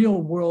 interesting real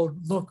world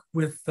look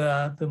with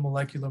the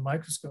molecular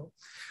microscope.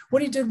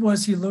 What he did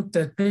was he looked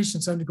at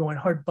patients undergoing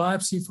heart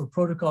biopsy for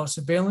protocol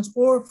surveillance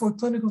or for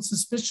clinical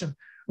suspicion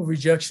of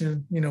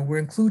rejection, were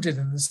included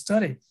in the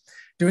study.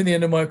 During the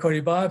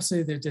endomyocardial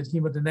biopsy, they did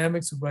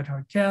hemodynamics of right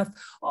heart cath.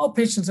 All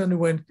patients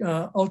underwent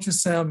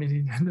ultrasound,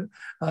 meaning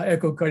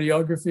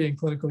echocardiography and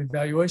clinical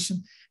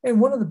evaluation. And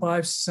one of the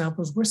biopsy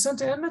samples were sent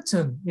to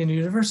Edmonton in the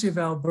University of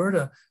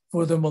Alberta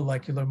for the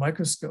molecular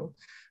microscope.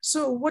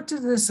 So what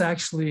did this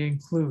actually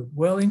include?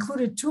 Well, it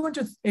included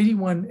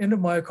 281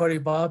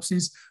 endomyocardial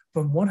biopsies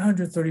from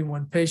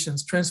 131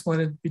 patients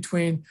transplanted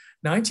between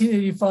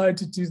 1985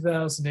 to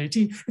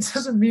 2018. It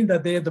doesn't mean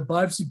that they had the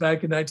biopsy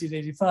back in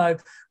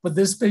 1985, but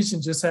this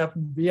patient just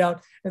happened to be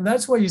out. And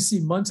that's why you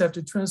see months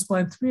after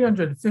transplant,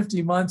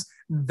 350 months,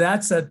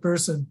 that's that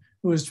person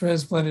who was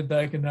transplanted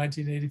back in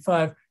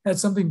 1985, had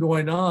something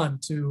going on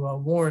to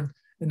warrant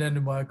an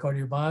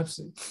endomyocardial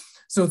biopsy.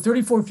 So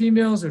 34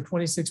 females, or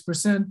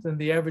 26%, and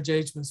the average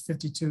age was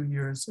 52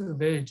 years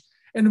of age.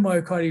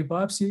 Endomyocardial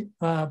biopsy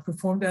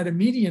performed at a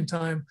median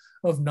time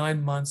of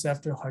 9 months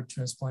after heart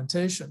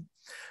transplantation.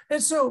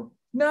 And so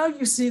now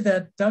you see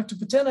that Dr.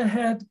 Potenna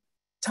had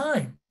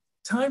time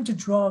to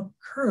draw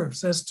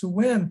curves as to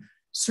when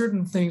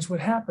certain things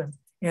would happen.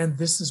 And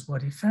this is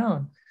what he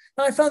found.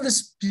 Now, I found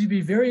this to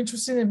be very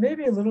interesting and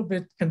maybe a little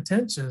bit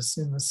contentious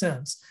in the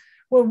sense.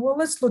 Well,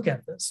 let's look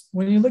at this.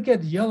 When you look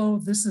at yellow,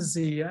 this is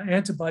the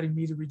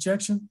antibody-mediated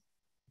rejection.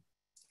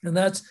 And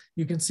that's,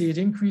 you can see it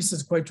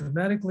increases quite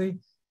dramatically,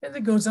 and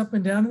it goes up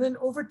and down, and then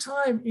over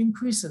time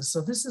increases.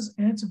 So this is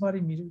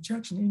antibody-mediated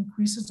rejection,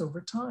 increases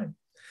over time.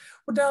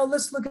 Well, now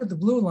let's look at the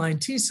blue line,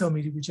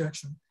 T-cell-mediated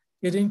rejection.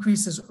 It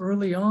increases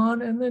early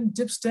on and then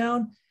dips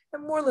down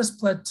and more or less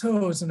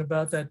plateaus in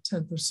about that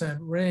 10%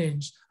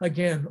 range,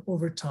 again,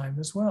 over time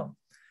as well.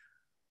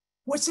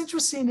 What's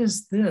interesting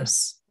is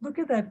this. Look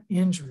at that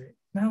injury.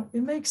 Now,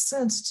 it makes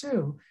sense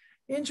too.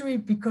 Injury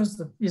because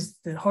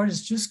the heart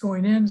is just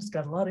going in, it's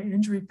got a lot of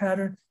injury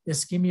pattern,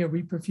 ischemia,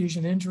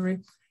 reperfusion injury.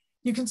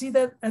 You can see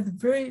that at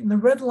in the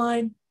red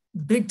line,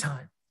 big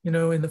time, in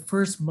the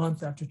first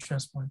month after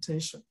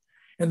transplantation.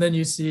 And then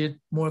you see it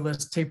more or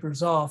less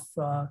tapers off,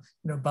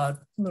 about a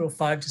little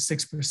 5 to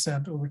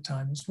 6% over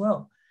time as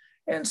well.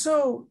 And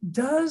so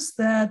does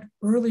that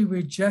early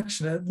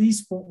rejection, at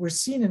least what we're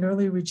seeing in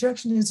early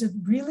rejection, is it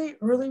really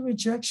early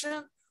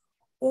rejection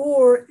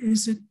or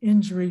is it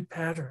injury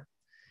pattern?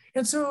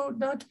 And so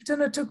Dr.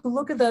 Patena took a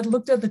look at that,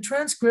 looked at the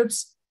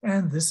transcripts,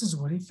 and this is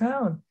what he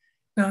found.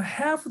 Now,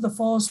 half of the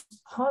false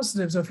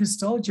positives of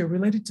histology are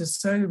related to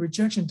cellular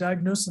rejection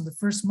diagnosed in the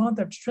first month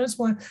after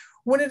transplant,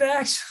 when it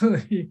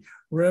actually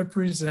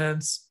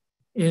represents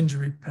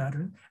injury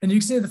pattern. And you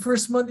can see the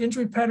first month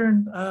injury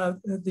pattern,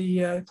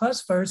 the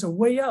classifiers are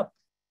way up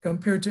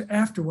compared to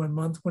after 1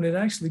 month when it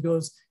actually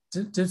goes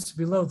dips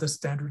below the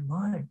standard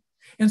line.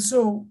 And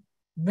so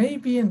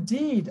maybe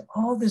indeed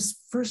all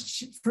this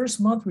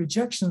first month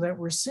rejection that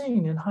we're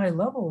seeing in high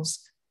levels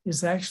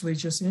is actually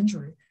just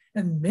injury.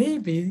 And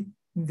maybe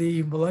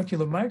the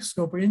molecular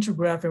microscope or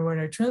intrograph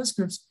mRNA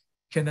transcripts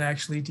can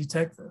actually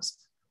detect this.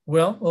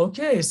 Well,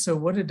 okay, so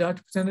what did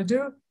Dr. Patena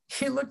do?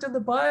 He looked at the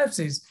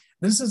biopsies.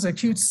 This is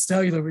acute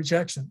cellular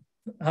rejection.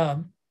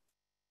 And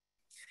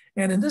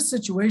in this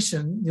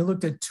situation, you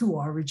looked at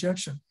 2R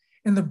rejection.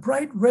 And the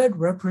bright red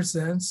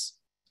represents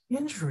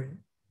injury.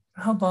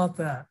 How about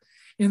that?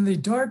 In the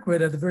dark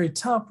red at the very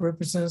top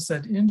represents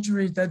that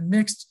injury, that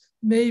mixed,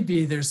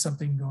 maybe there's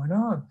something going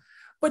on.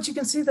 But you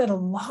can see that a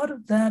lot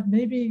of that,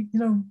 maybe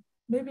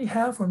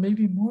half or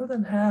maybe more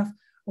than half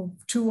of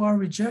 2R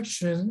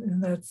rejection in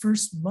that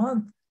first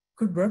month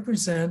could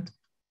represent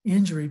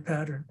injury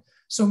pattern.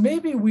 So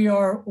maybe we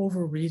are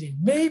overreading.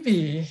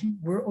 Maybe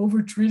we're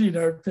overtreating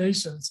our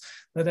patients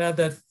that have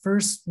that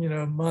first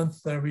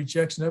month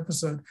rejection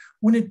episode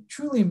when it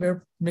truly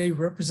may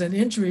represent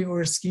injury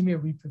or ischemia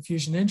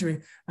reperfusion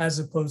injury as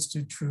opposed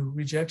to true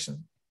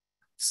rejection.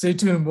 Stay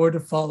tuned, more to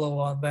follow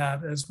on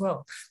that as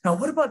well. Now,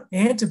 what about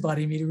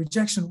antibody-mediated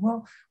rejection?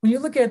 Well, when you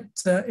look at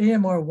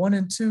AMR 1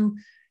 and 2,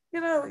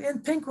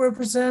 in pink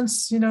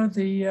represents,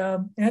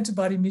 the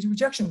antibody-mediated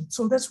rejection.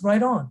 So that's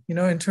right on,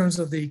 in terms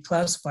of the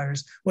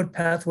classifiers, what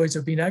pathways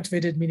are being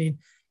activated, meaning,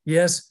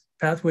 yes,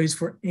 pathways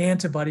for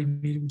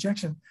antibody-mediated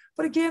rejection.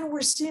 But again,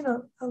 we're seeing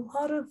a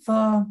lot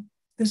of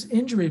this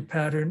injury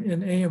pattern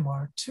in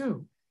AMR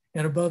too.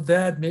 And above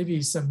that,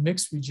 maybe some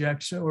mixed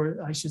rejection, or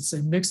I should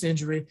say mixed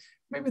injury.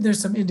 Maybe there's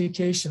some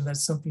indication that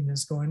something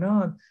is going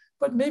on,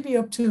 but maybe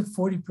up to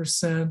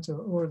 40%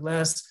 or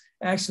less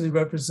actually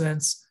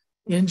represents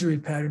injury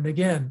pattern,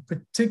 again,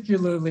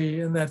 particularly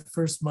in that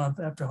first month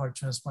after heart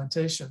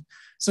transplantation.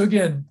 So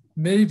again,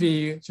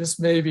 maybe, just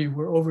maybe,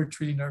 we're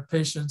over-treating our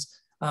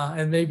patients,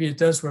 and maybe it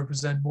does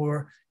represent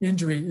more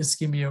injury,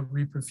 ischemia,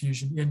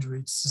 reperfusion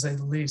injury, to say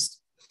the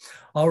least.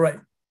 All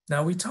right,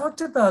 now we talked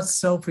about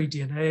cell-free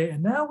DNA,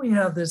 and now we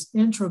have this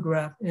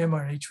intrograph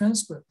mRNA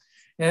transcript.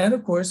 And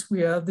of course, we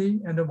have the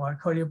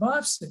endomyocardial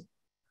biopsy.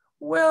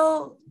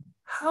 Well,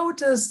 how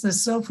does the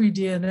cell-free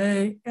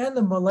DNA and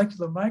the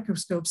molecular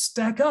microscope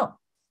stack up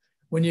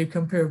when you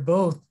compare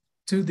both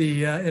to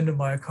the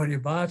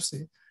endomyocardial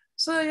biopsy?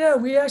 So yeah,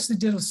 we actually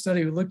did a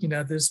study looking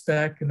at this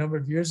back a number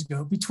of years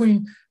ago.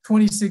 Between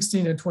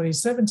 2016 and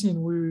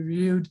 2017, we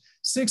reviewed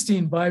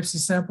 16 biopsy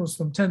samples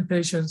from 10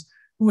 patients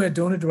who had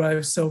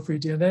donor-derived cell-free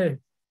DNA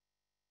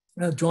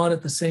drawn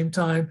at the same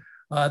time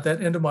that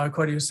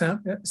endomyocardial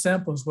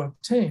samples were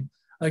obtained,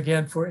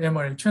 again, for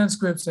mRNA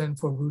transcripts and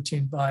for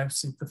routine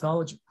biopsy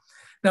pathology.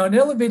 Now, an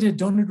elevated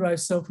donor-derived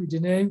cell-free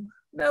DNA,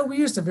 now we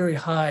used a very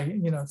high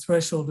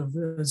threshold of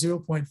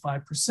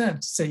 0.5%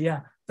 to say, yeah,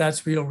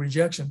 that's real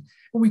rejection.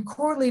 And we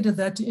correlated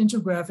that to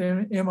intrograph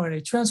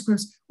mRNA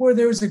transcripts where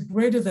there was a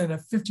greater than a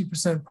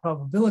 50%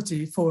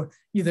 probability for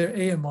either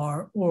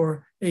AMR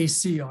or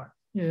ACR,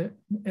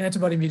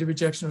 antibody-mediated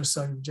rejection or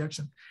cellular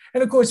rejection.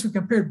 And of course, we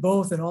compared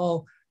both and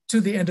all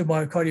to the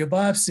endomyocardial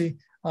biopsy,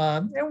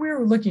 and we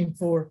were looking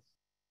for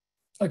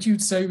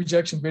acute cellular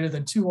rejection greater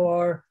than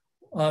 2R,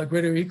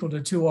 greater or equal to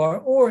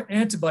 2R, or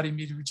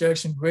antibody-mediated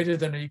rejection greater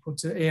than or equal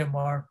to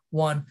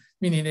AMR1,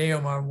 meaning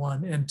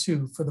AMR1 and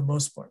 2 for the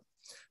most part.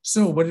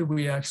 So what did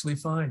we actually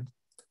find?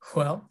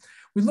 Well,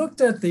 we looked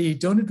at the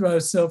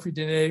donor-derived cell-free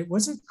DNA.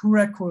 Was it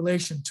correct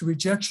correlation to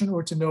rejection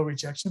or to no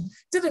rejection?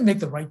 Did it make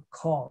the right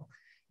call?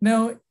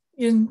 Now,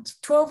 in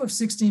 12 of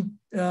 16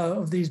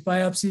 of these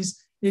biopsies,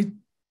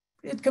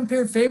 it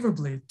compared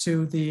favorably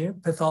to the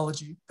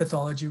pathology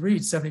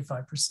read,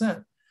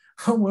 75%.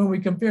 When we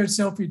compared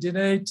cell-free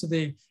DNA to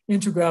the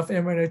intragraft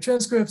mRNA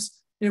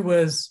transcripts, it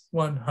was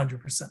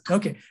 100%.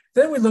 Okay,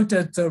 then we looked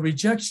at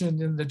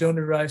rejection in the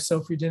donor-derived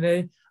cell-free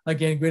DNA,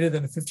 again, greater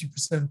than a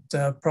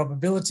 50%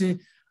 probability.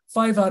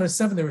 5 out of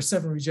 7, there were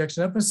 7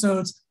 rejection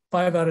episodes.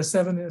 5 out of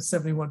 7,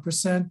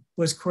 71%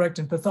 was correct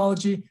in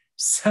pathology.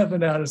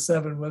 7 out of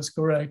 7 was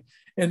correct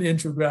in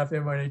intragraft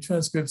mRNA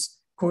transcripts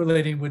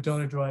correlating with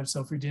donor-derived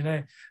cell-free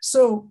DNA.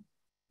 So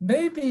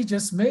maybe,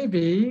 just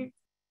maybe,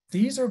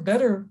 these are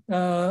better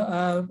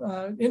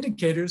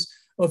indicators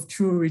of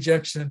true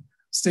rejection.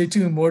 Stay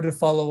tuned, more to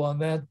follow on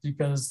that,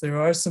 because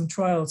there are some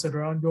trials that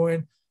are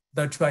ongoing.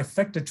 The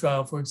trifecta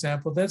trial, for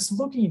example, that's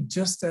looking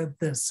just at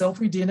this,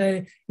 cell-free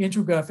DNA,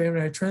 intragraft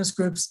mRNA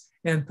transcripts,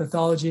 and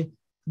pathology.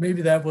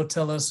 Maybe that will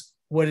tell us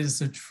what is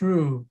the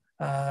true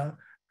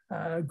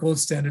gold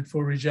standard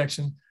for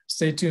rejection.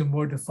 Stay tuned,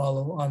 more to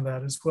follow on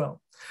that as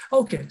well.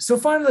 Okay, so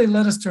finally,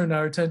 let us turn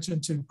our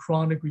attention to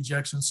chronic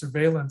rejection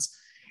surveillance.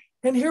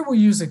 And here we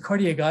use a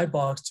cardiac eye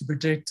box to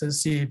predict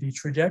CAV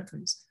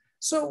trajectories.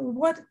 So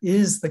what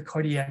is the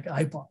cardiac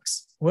eye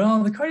box?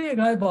 Well, the cardiac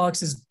eye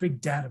box is big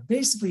data,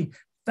 basically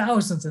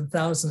thousands and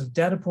thousands of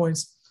data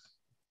points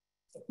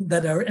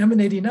that are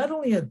emanating not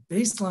only at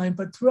baseline,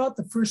 but throughout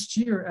the first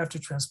year after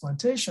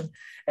transplantation.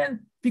 And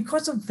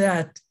because of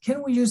that,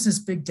 can we use this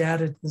big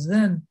data to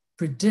then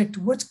predict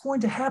what's going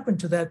to happen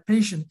to that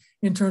patient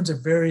in terms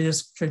of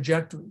various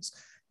trajectories?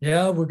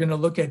 Yeah, we're going to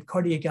look at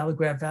cardiac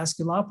allograft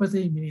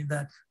vasculopathy, meaning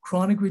that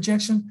chronic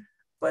rejection,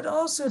 but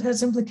also it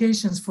has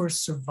implications for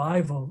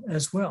survival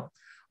as well.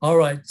 All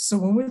right, so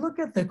when we look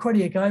at the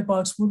cardiac eye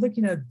box, we're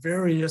looking at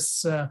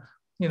various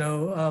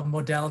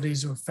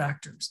modalities or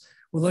factors.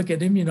 We'll look at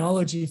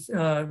immunology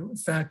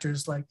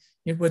factors like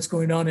what's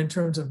going on in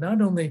terms of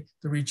not only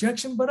the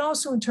rejection, but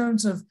also in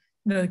terms of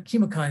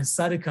chemokines,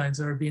 cytokines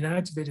that are being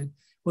activated.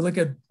 We'll look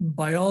at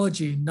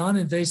biology,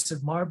 non-invasive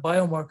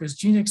biomarkers,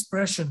 gene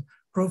expression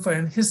profile,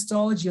 and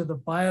histology of the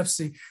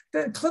biopsy.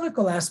 The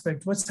clinical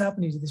aspect, what's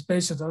happening to these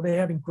patients? Are they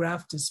having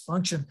graft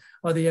dysfunction?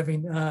 Are they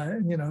having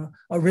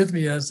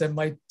arrhythmias that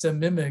might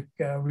mimic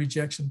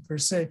rejection per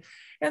se?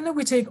 And then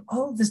we take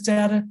all of this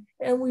data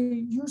and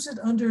we use it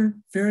under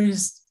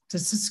various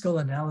statistical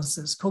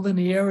analysis,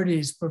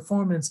 collinearities,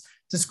 performance,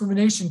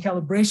 discrimination,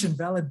 calibration,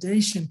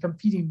 validation,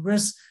 competing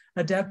risks,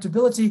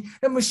 adaptability,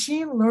 and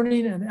machine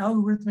learning and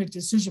algorithmic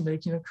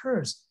decision-making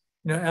occurs.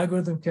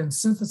 Algorithm can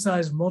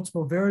synthesize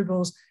multiple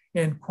variables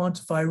and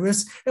quantify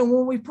risk. And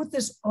when we put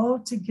this all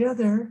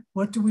together,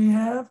 what do we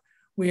have?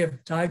 We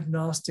have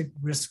diagnostic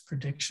risk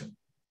prediction.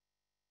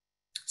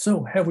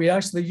 So have we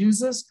actually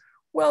used this?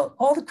 Well,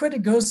 all the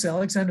credit goes to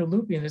Alexander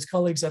Lupi and his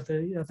colleagues at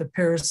the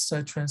Paris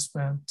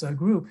transplant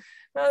group.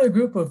 Now, they're a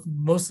group of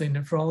mostly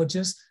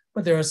nephrologists,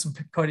 but there are some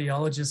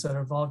cardiologists that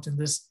are involved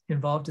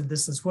in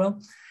this as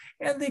well.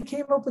 And they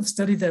came up with a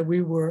study that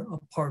we were a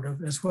part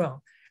of as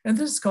well. And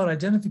this is called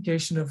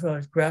identification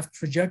of graft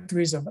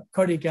trajectories of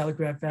cardiac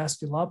allograft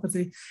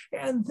vasculopathy.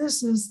 And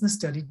this is the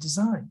study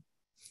design.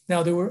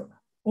 Now, there were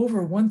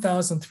over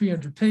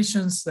 1,300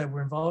 patients that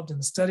were involved in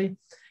the study.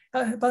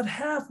 About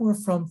half were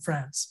from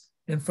France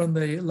and from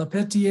the La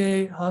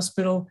Pétier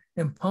Hospital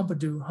and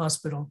Pompidou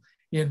Hospital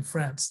in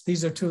France.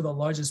 These are two of the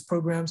largest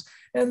programs,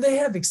 and they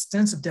have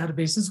extensive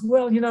databases.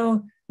 Well,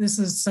 this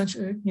is such,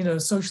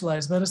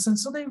 socialized medicine,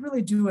 so they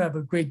really do have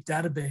a great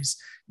database,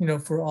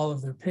 for all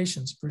of their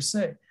patients per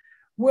se.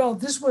 Well,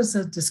 this was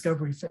a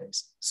discovery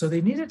phase. So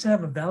they needed to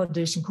have a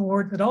validation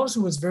cohort that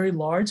also was very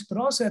large, but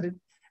also had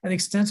an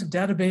extensive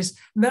database,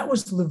 and that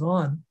was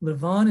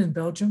Louvain in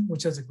Belgium,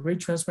 which has a great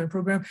transplant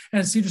program,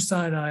 and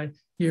Cedars-Sinai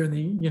here in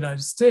the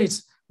United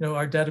States.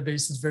 Our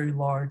database is very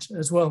large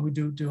as well. We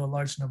do a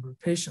large number of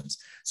patients.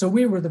 So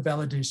we were the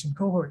validation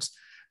cohorts.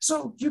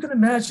 So you can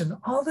imagine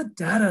all the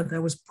data that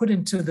was put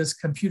into this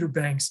computer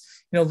banks,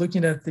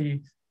 looking at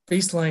the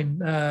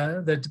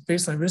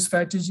baseline risk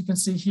factors you can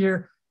see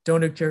here,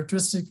 donor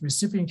characteristics,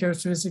 recipient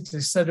characteristics,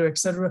 et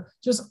cetera,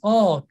 just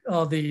all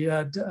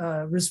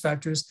the risk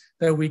factors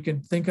that we can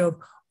think of.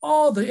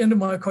 All the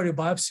endomyocardial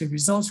biopsy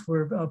results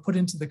were put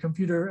into the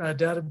computer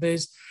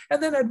database.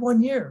 And then at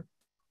 1 year,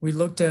 we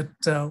looked at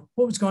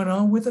what was going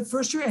on with the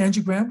first-year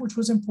angiogram, which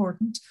was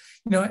important.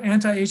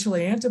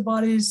 Anti-HLA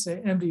antibodies,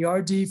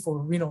 MDRD for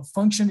renal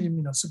function,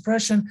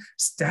 immunosuppression,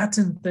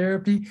 statin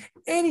therapy,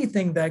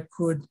 anything that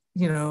could,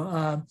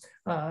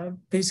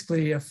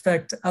 basically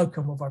affect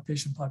outcome of our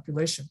patient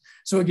population.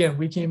 So again,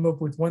 we came up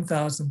with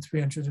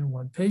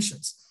 1,301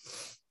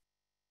 patients.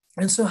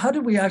 And so how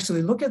did we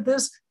actually look at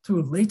this?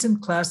 Through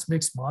latent class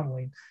mix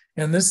modeling.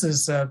 And this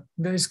is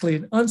basically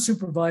an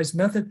unsupervised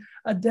method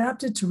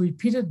adapted to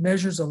repeated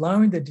measures,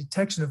 allowing the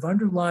detection of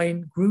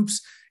underlying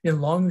groups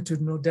in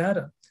longitudinal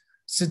data.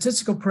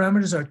 Statistical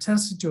parameters are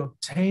tested to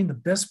obtain the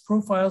best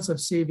profiles of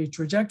CAV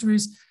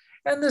trajectories.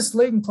 And this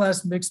latent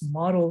class mix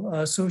model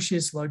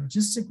associates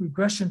logistic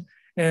regression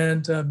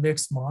and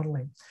mixed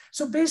modeling.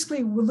 So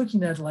basically, we're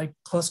looking at like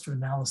cluster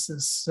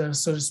analysis, so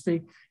to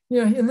speak.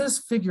 Yeah, in this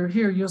figure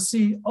here, you'll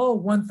see all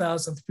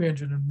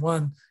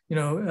 1,301,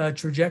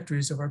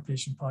 trajectories of our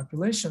patient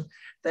population.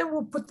 Then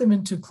we'll put them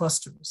into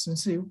clusters and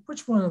see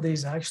which one of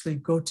these actually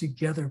go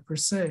together per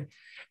se.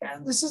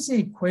 And this is the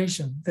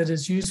equation that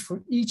is used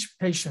for each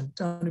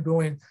patient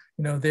undergoing,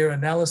 their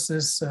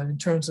analysis in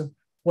terms of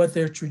what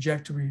their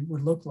trajectory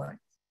would look like.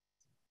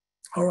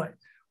 All right.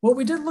 Well,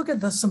 we did look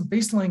at some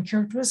baseline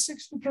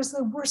characteristics because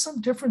there were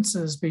some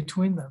differences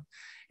between them.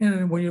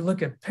 And when you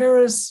look at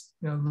Paris,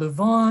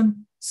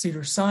 Louvain,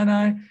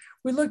 Cedars-Sinai,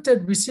 we looked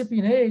at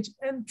recipient age,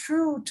 and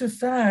true to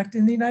fact,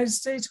 in the United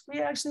States, we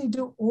actually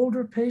do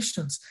older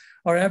patients.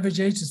 Our average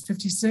age is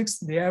 56.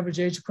 The average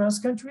age across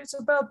the country is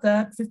about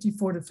that,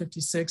 54 to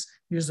 56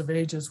 years of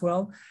age as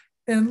well.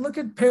 And look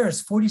at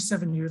Paris,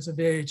 47 years of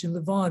age, and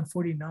Louvain,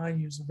 49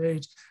 years of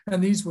age.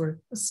 And these were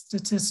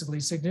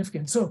statistically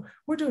significant. So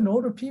we're doing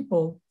older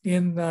people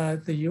in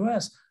the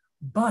US.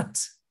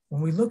 But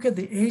when we look at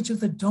the age of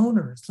the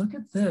donors, look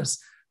at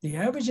this. The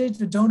average age of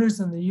the donors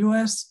in the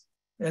US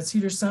at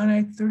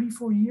Cedars-Sinai,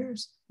 34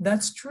 years.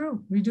 That's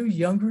true. We do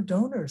younger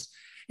donors.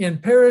 In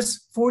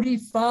Paris,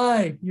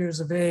 45 years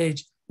of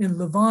age. In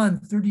Louvain,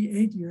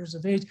 38 years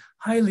of age.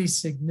 Highly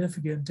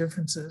significant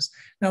differences.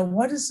 Now,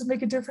 why does it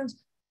make a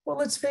difference? Well,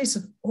 let's face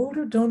it,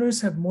 older donors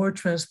have more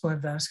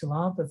transplant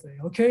vasculopathy.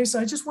 Okay, so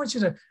I just want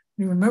you to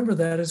remember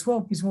that as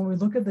well, because when we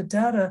look at the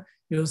data,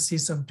 you'll see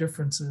some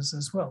differences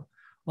as well.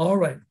 All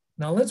right,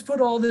 now let's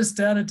put all this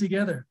data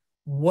together.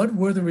 What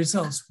were the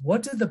results?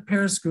 What did the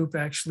Paris group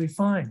actually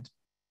find?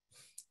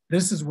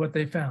 This is what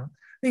they found.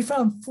 They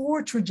found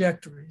 4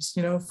 trajectories,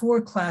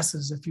 4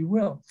 classes, if you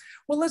will.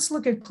 Well, let's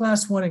look at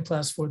class 1 and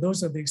class 4.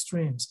 Those are the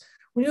extremes.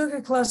 When you look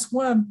at class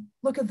 1,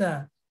 look at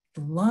that.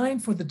 The line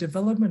for the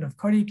development of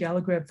cardiac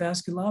allograft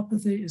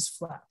vasculopathy is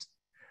flat.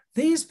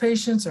 These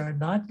patients are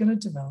not going to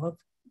develop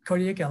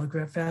cardiac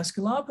allograft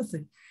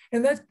vasculopathy.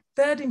 And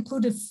that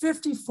included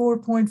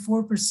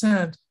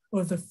 54.4%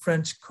 of the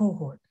French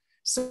cohort.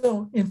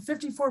 So in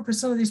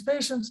 54% of these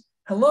patients,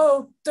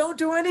 hello, don't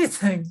do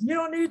anything. You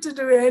don't need to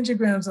do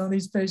angiograms on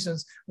these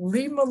patients.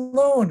 Leave them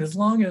alone as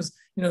long as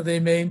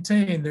they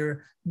maintain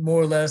their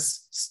more or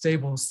less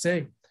stable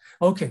state.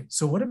 Okay,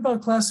 so what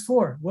about class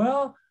 4?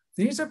 Well,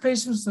 these are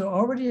patients that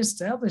already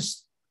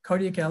established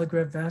cardiac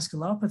allograft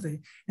vasculopathy,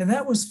 and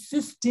that was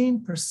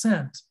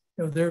 15%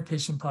 of their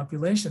patient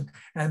population.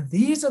 And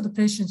these are the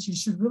patients you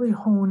should really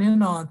hone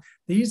in on.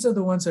 These are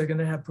the ones that are going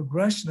to have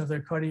progression of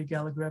their cardiac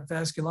allograft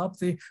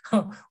vasculopathy.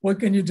 What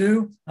can you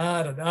do?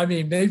 I don't know. I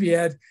mean, maybe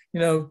add,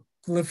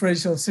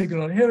 proliferational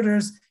signal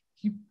inhibitors,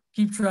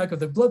 keep track of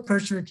their blood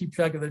pressure, keep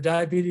track of their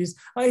diabetes.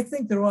 I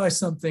think there are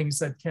some things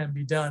that can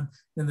be done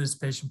in this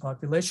patient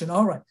population.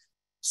 All right.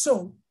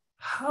 So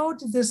how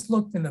did this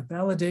look in the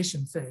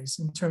validation phase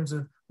in terms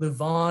of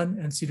Louvain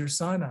and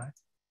Cedars-Sinai?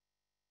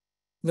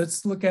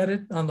 Let's look at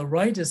it. On the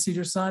right is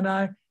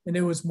Cedars-Sinai, and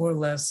it was more or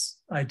less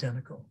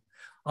identical.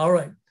 All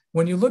right,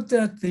 when you looked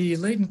at the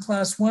latent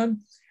class 1,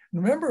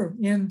 remember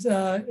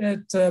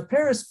at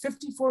Paris,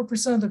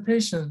 54% of the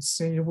patients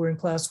were in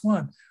class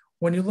 1.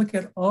 When you look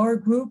at our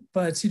group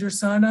at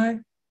Cedars-Sinai,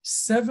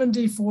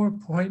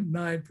 74.9%,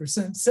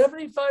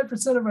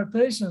 75% of our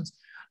patients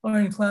are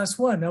in class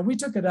 1. Now, we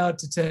took it out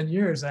to 10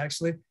 years,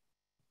 actually.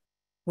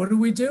 What do?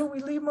 We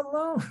leave them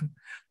alone.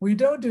 We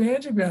don't do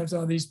angiograms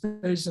on these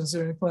patients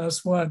who are in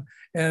class 1.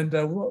 And,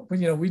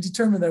 we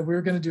determined that we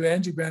were going to do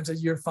angiograms at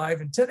year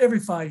 5 and 10, every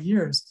 5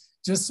 years,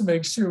 just to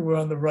make sure we're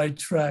on the right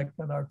track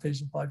on our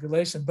patient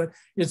population. But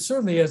it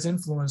certainly has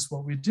influenced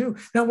what we do.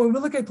 Now, when we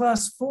look at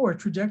class 4,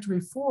 trajectory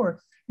 4,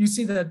 you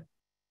see that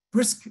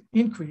brisk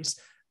increase.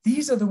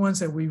 These are the ones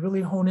that we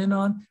really hone in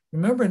on.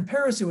 Remember, in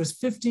Paris, it was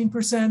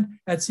 15%.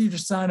 At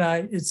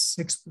Cedars-Sinai, it's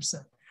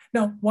 6%.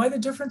 Now, why the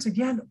difference?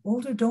 Again,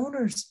 older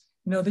donors.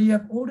 They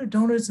have older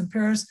donors in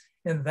Paris,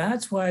 and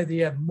that's why they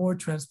have more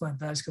transplant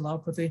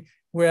vasculopathy.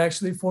 We're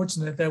actually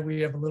fortunate that we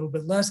have a little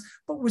bit less,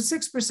 but with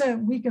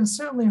 6%, we can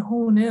certainly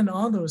hone in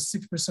on those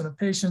 6% of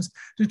patients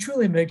to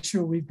truly make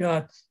sure we've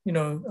got,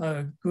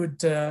 good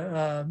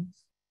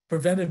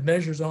preventive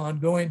measures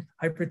ongoing,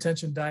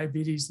 hypertension,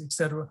 diabetes, et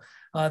cetera,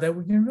 that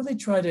we can really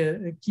try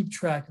to keep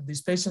track of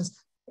these patients.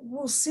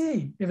 We'll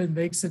see if it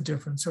makes a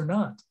difference or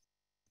not.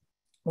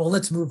 Well,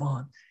 let's move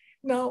on.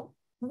 Now,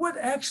 what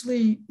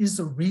actually is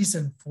the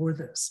reason for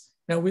this?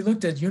 Now, we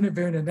looked at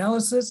univariate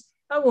analysis.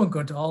 I won't go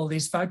into all of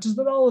these factors,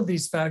 but all of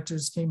these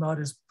factors came out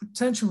as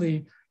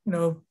potentially,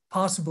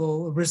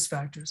 possible risk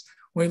factors.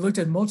 When we looked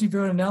at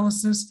multivariate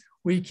analysis,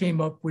 we came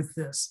up with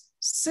this: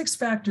 6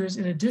 factors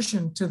in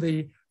addition to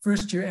the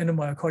first-year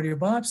endomyocardial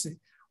biopsy.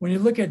 When you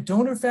look at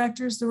donor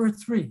factors, there were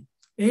 3.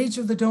 Age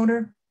of the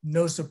donor,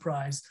 no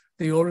surprise.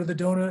 The older the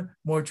donor,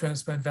 more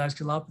transplant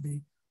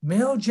vasculopathy.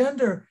 Male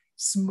gender,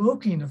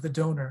 smoking of the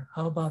donor.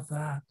 How about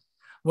that?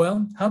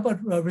 Well, how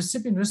about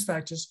recipient risk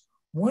factors?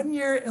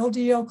 1-year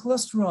LDL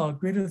cholesterol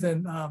greater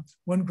than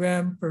 1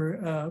 gram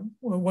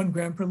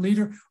per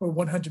liter or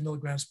 100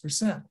 milligrams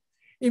percent.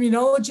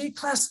 Immunology,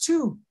 class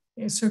 2,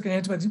 circuit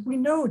antibodies. We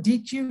know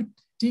DQ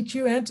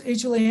and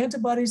HLA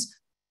antibodies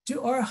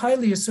are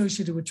highly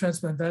associated with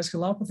transplant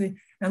vasculopathy.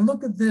 And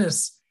look at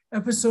this.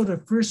 episode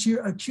of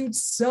first-year acute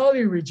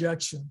cellular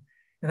rejection.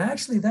 And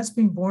actually, that's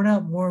being borne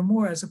out more and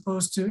more as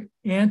opposed to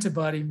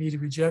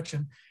antibody-mediated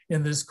rejection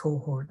in this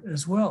cohort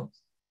as well.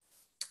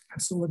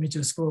 And so let me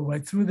just go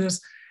right through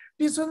this.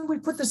 Because when we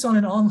put this on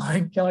an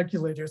online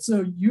calculator,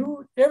 so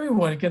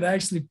everyone can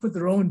actually put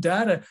their own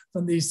data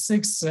from these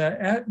six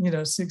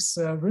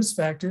risk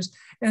factors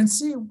and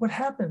see what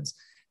happens.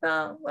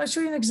 Now, I'll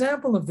show you an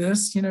example of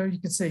this. You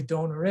can say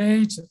donor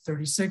age,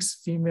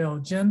 36, female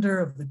gender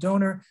of the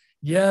donor.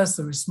 Yes,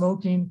 there was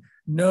smoking.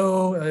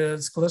 No,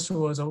 his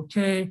cholesterol was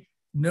okay.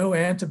 No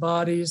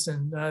antibodies,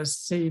 and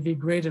CAV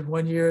graded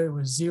 1 year, it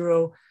was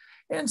 0.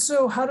 And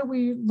so how do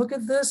we look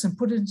at this and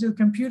put it into a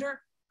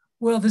computer?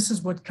 Well, this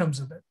is what comes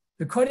of it.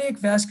 The cardiac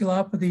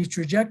vasculopathy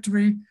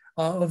trajectory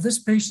of this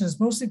patient is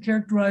mostly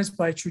characterized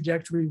by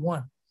trajectory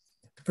 1.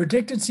 The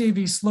predicted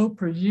CAV slope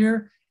per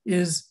year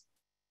is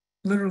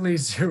literally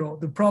 0.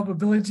 The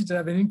probability to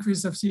have an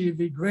increase of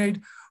CAV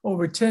grade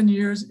over 10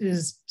 years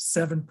is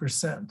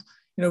 7%,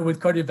 with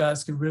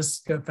cardiovascular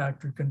risk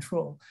factor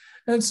control.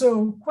 And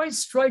so quite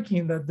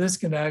striking that this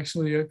can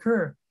actually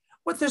occur.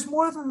 But there's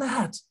more than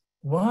that.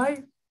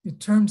 Why? In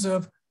terms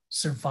of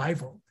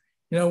survival.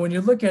 When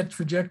you look at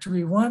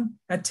trajectory 1,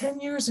 at 10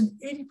 years, an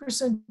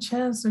 80%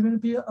 chance they're going to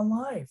be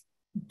alive.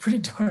 Pretty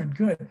darn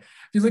good.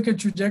 If you look at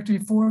trajectory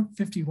 4,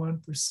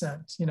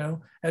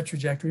 51%, at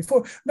trajectory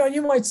 4. Now,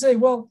 you might say,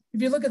 well,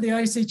 if you look at the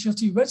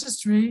ISHLT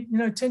registry,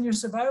 10-year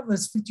survival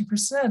is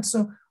 50%.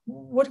 So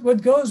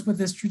what goes with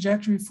this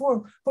trajectory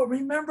 4? But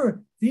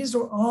remember, these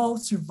are all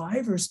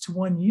survivors to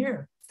 1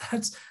 year.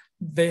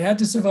 They had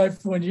to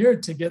survive for 1 year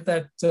to get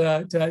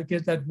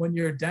that 1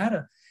 year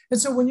data. And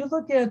so when you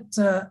look at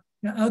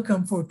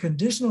outcome for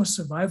conditional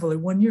survival at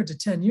 1 year to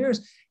 10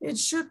 years, it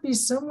should be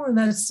somewhere in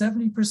that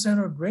 70%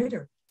 or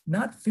greater,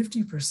 not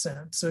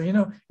 50%.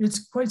 So,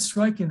 it's quite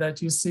striking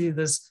that you see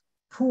this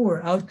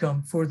poor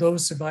outcome for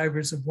those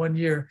survivors of 1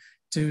 year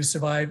to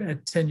survive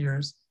at 10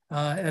 years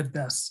at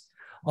best.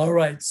 All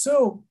right,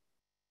 so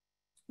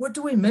what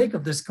do we make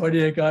of this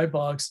cardiac eye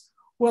box?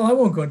 Well, I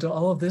won't go into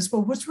all of this,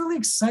 but what's really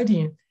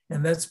exciting,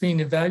 and that's being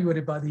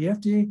evaluated by the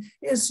FDA,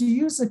 is to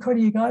use the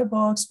cardiac eye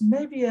box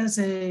maybe as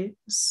a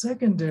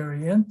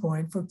secondary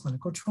endpoint for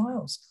clinical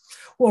trials.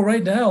 Well,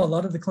 right now, a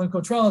lot of the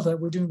clinical trials that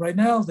we're doing right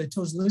now, the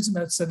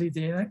tocilizumab study,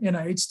 the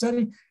NIH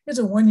study, is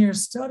a 1 year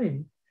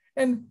study.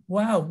 And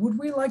wow, would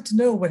we like to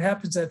know what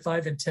happens at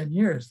 5 and 10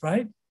 years,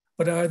 right?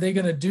 But are they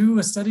going to do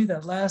a study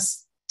that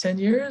lasts 10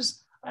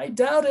 years? I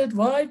doubt it.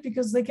 Why?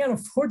 Because they can't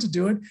afford to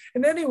do it.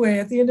 And anyway,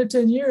 at the end of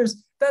 10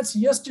 years, that's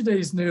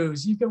yesterday's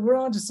news. We're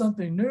on to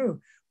something new.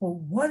 Well,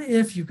 what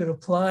if you could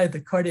apply the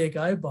cardiac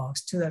eye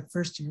box to that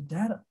first year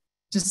data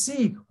to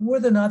see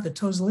whether or not the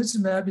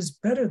tocilizumab is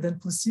better than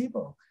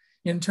placebo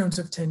in terms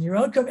of 10-year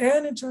outcome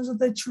and in terms of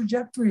the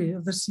trajectory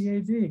of the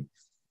CAV?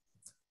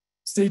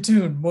 Stay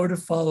tuned, more to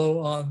follow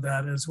on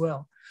that as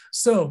well.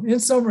 So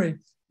in summary,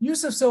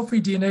 use of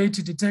cell-free DNA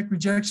to detect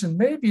rejection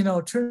may be an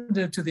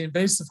alternative to the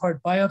invasive heart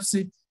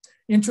biopsy.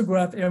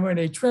 Intragraft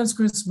mRNA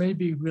transcripts may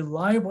be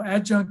reliable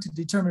adjunct to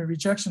determine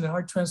rejection in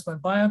heart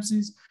transplant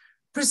biopsies.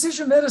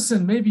 Precision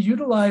medicine may be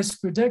utilized to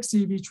predict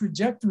CAV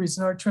trajectories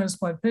in heart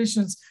transplant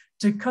patients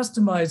to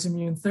customize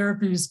immune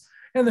therapies.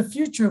 And the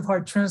future of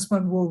heart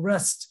transplant will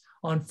rest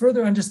on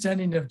further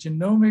understanding of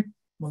genomic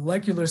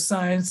molecular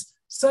science,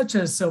 such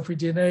as cell-free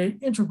DNA,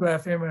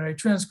 intragraft mRNA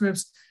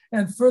transcripts,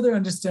 and further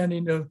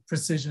understanding of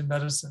precision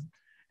medicine.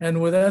 And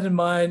with that in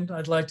mind,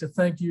 I'd like to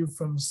thank you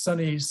from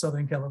sunny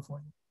Southern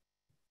California.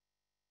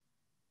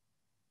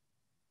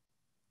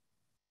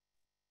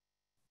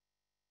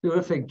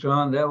 Terrific,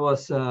 John. That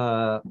was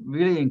a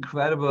really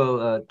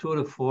incredible tour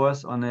de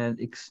force on an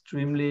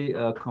extremely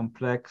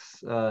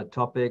complex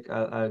topic.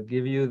 I'll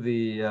give you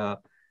the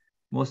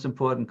most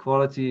important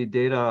quality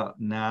data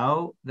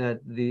now, that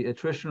the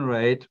attrition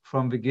rate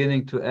from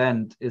beginning to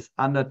end is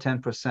under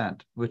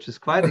 10%, which is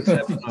quite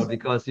exceptional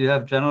because you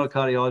have general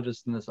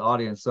cardiologists in this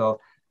audience. So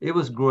it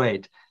was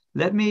great.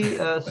 Let me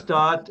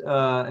start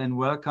and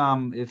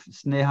welcome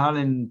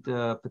Snehalind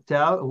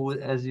Patel, who,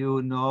 as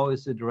you know,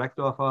 is the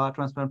director of our heart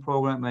transplant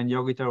program, and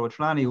Yogita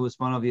Rochlani, who is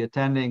one of the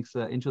attendings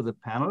into the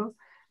panel.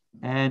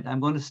 And I'm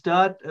going to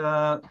start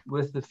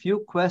with a few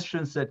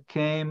questions that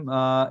came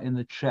in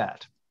the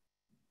chat.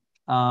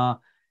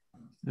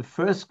 The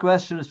first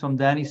question is from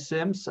Danny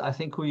Sims, I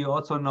think, who you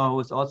also know, who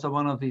is also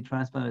one of the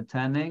transplant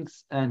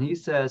attendings. And he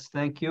says,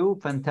 thank you,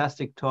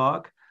 fantastic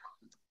talk.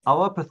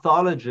 Our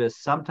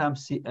pathologists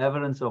sometimes see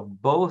evidence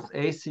of both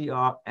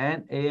ACR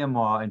and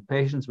AMR in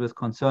patients with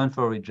concern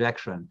for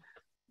rejection.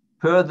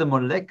 Per the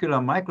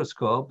molecular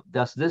microscope,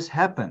 does this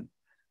happen?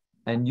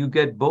 And you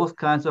get both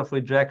kinds of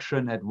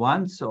rejection at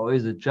once, or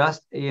is it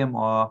just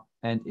AMR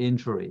and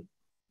injury?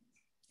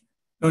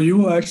 No, you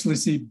will actually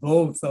see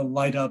both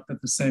light up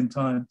at the same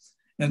time.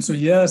 And so,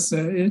 yes,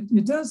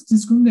 it does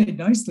discriminate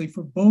nicely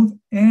for both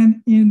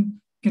and in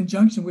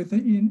conjunction with,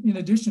 in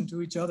addition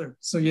to each other.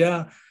 So,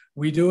 yeah,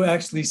 we do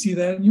actually see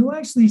that. And you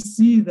actually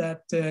see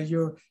that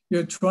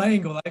your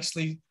triangle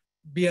actually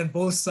be on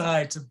both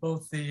sides of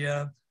both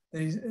the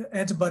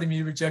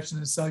antibody-mediated rejection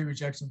and cellular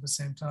rejection at the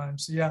same time.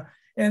 So, yeah,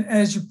 And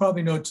as you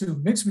probably know too,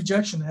 mixed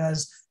rejection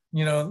has,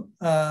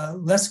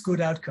 less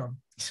good outcome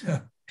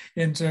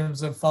in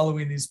terms of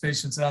following these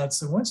patients out.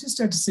 So once you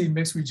start to see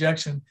mixed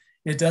rejection,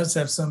 it does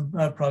have some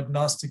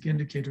prognostic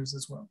indicators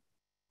as well.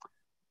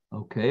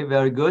 Okay,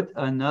 very good.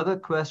 Another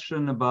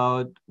question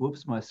about,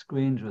 whoops, my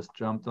screen just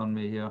jumped on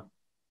me here.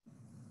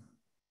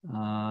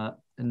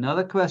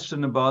 Another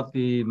question about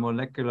the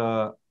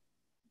molecular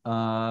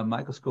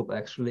microscope,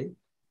 actually.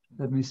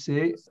 Let me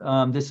see.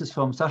 This is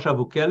from Sasha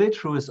Vukelic,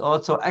 who is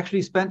also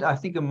actually spent, I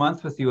think, a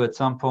month with you at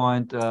some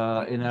point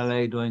in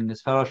LA doing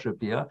this fellowship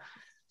here.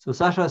 So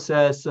Sasha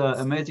says,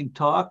 amazing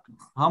talk.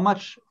 How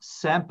much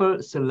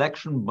sample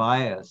selection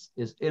bias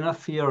is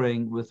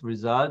interfering with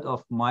result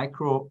of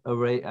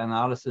microarray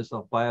analysis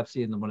of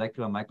biopsy in the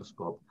molecular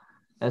microscope,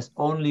 as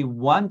only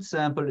one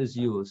sample is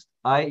used,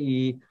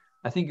 i.e.,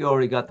 I think you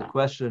already got the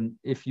question,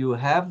 if you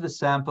have the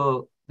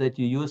sample that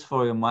you use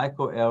for your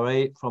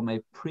microarray from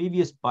a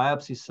previous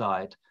biopsy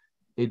site,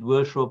 it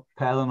will show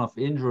pattern of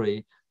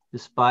injury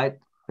despite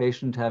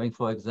patient having,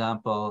 for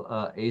example,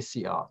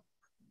 ACR.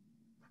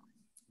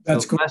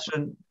 That's so cool.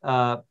 Question,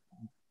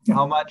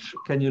 how much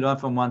can you learn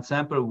from one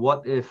sample?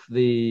 What if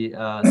the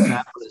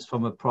sample is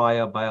from a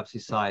prior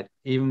biopsy site,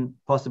 even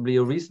possibly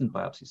a recent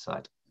biopsy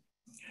site?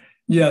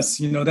 Yes,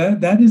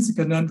 that is a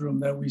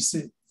conundrum that we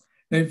see.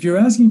 If you're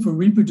asking for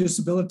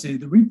reproducibility,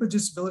 the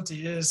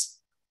reproducibility is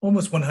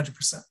almost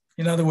 100%.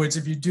 In other words,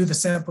 if you do the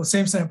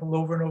same sample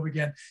over and over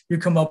again, you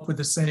come up with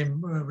the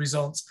same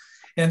results.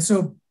 And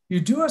so you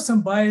do have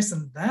some bias,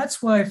 and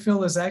that's why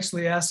Phil is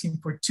actually asking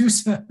for two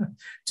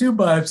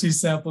biopsy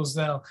samples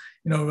now,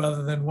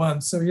 rather than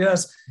one. So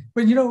yes,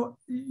 but you're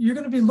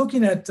going to be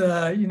looking at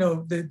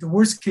the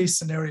worst case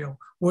scenario,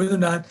 whether or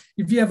not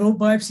if you have a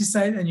biopsy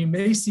site and you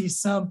may see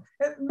some,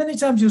 many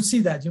times you'll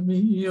see that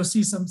you'll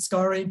see some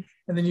scarring,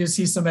 and then you'll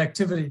see some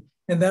activity,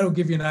 and that'll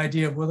give you an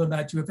idea of whether or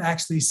not you have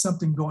actually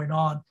something going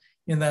on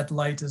in that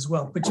light as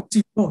well. But you'll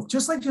see both,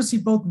 just like you'll see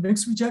both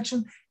mixed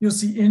rejection, you'll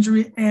see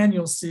injury, and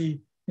you'll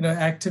see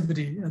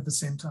activity at the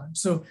same time.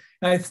 So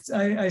I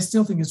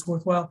still think it's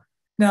worthwhile.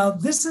 Now,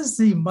 this is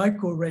the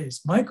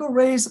microarrays.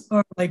 Microarrays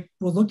are like,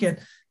 we'll look at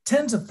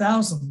tens of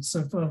thousands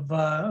of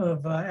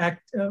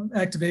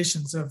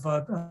activations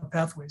of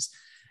pathways.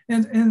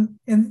 And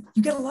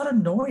you get a lot of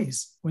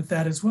noise with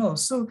that as well.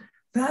 So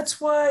that's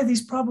why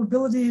these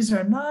probabilities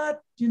are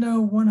not,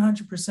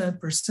 100%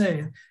 per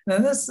se. Now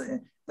that's a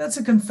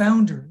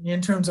confounder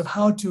in terms of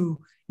how to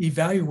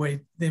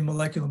evaluate the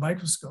molecular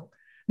microscope.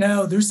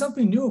 Now, there's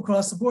something new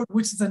across the board,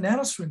 which is the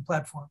nanostring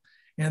platform.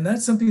 And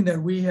that's something that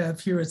we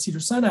have here at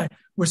Cedars-Sinai.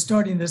 We're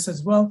starting this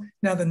as well.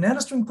 Now, the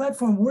nanostring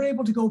platform, we're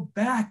able to go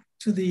back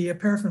to the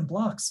paraffin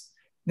blocks.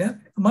 Now,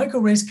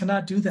 microarrays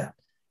cannot do that.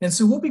 And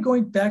so we'll be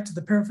going back to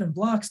the paraffin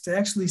blocks to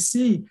actually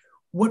see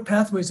what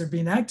pathways are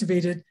being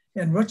activated,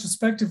 and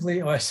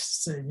retrospectively, or I should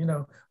say,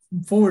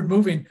 forward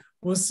moving,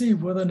 we'll see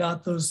whether or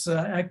not those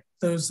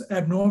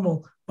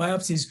abnormal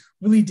biopsies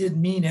really did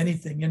mean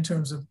anything in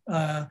terms of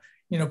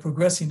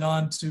progressing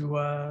on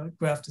to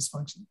graft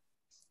dysfunction.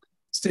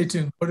 Stay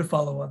tuned, more to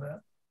follow on that.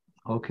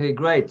 Okay,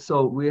 great.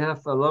 So we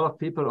have a lot of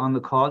people on the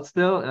call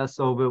still.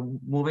 So we're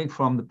moving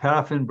from the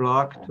paraffin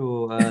block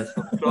to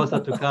closer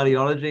to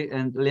cardiology.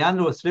 And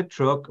Leandro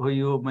Slipchuk, who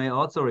you may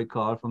also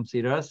recall from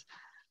Cedars,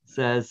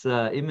 says,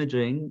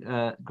 imaging,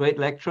 great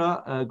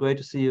lecture, great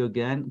to see you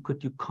again.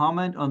 Could you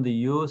comment on the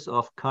use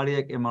of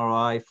cardiac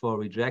MRI for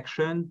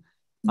rejection?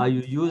 Are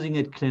you using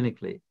it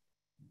clinically?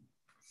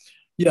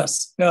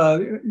 Yes,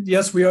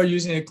 yes, we are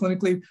using it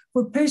clinically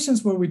for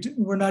patients where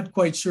we're not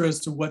quite sure as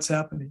to what's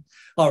happening.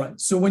 All right,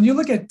 so when you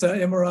look at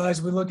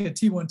MRIs, we look at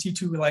T1,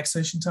 T2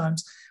 relaxation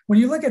times. When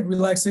you look at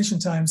relaxation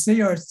times,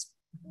 they are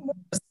more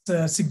or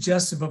less,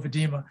 suggestive of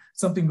edema,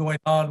 something going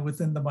on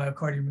within the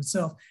myocardium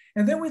itself.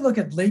 And then we look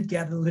at late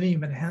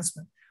gadolinium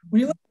enhancement.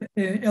 When you look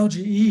at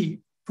LGE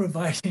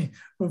providing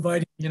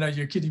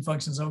your kidney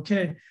functions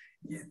okay,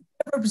 it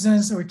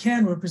represents or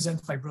can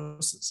represent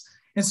fibrosis.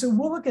 And so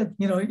we'll look at,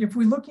 if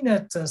we're looking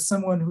at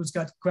someone who's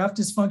got graft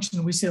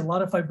dysfunction, we see a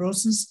lot of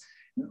fibrosis,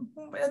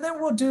 and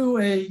then we'll do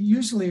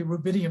usually a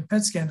rubidium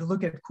PET scan to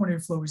look at coronary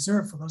flow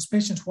reserve for those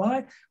patients.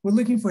 Why? We're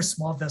looking for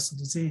small vessel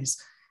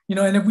disease.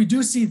 And if we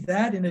do see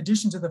that in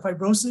addition to the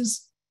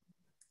fibrosis,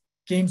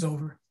 game's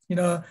over.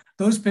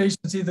 Those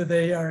patients, either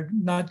they are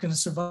not going to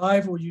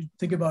survive or you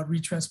think about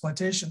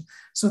retransplantation.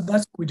 So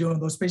that's what we do on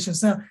those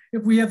patients. Now,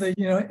 if we have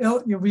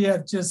if we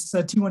have just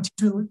T1,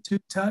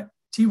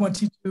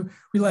 T2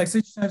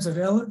 relaxation times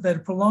that are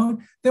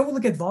prolonged, then we'll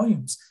look at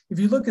volumes. If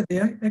you look at the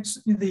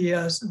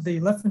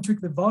left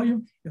ventricular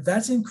volume, if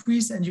that's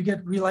increased and you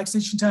get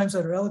relaxation times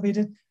that are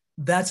elevated,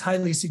 that's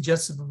highly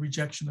suggestive of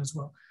rejection as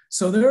well.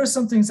 So there are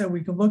some things that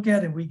we can look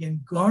at and we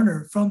can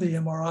garner from the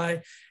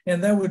MRI,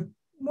 and that would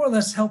more or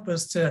less help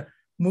us to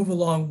move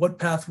along what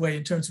pathway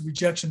in terms of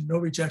rejection, no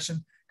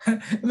rejection.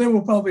 And then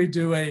we'll probably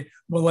do a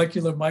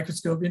molecular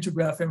microscope,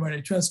 intragraph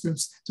mRNA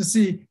transcripts to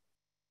see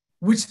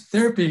which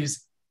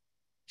therapies,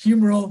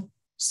 humoral,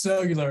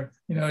 cellular,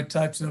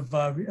 types of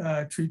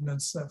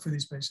treatments for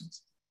these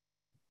patients.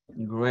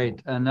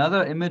 Great.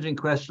 Another imaging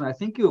question. I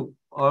think you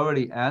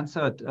already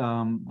answered,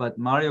 but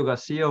Mario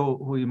Garcia,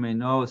 who you may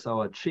know is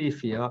our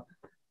chief here,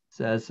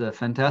 says a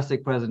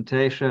fantastic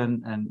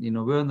presentation. And,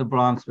 we're in the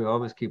Bronx. We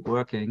always keep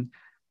working.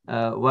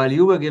 While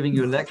you were giving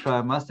your lecture,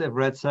 I must have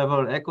read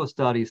several echo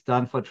studies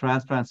done for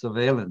transplant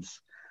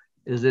surveillance.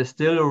 Is there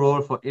still a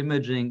role for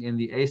imaging in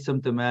the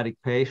asymptomatic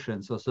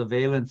patients or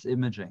surveillance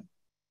imaging?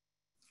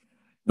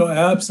 No,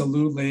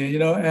 absolutely.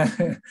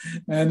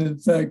 And in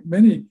fact,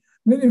 many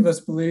of us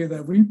believe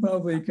that we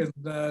probably can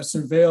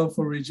surveil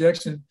for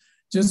rejection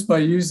just by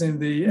using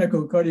the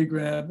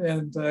echocardiogram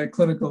and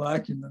clinical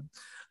acumen.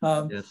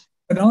 Yes.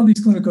 In all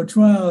these clinical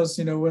trials,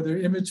 whether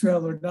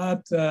Imitral or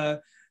not,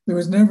 there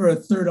was never a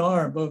third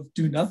arm of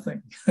do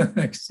nothing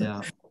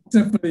except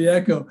for the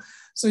echo.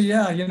 So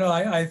yeah,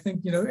 I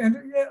think,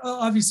 and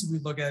obviously we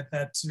look at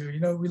that too.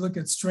 We look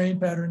at strain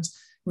patterns.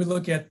 We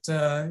look at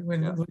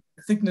the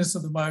thickness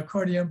of the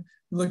myocardium.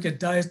 We look at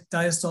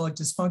diastolic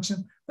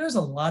dysfunction. There's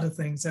a lot of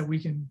things that we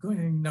can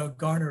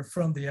garner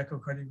from the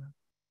echocardiogram.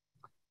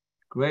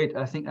 Great.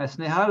 I think,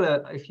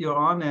 Snehal, if you're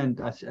on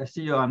and I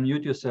see you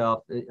unmute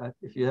yourself,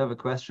 if you have a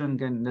question,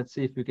 let's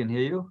see if we can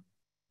hear you.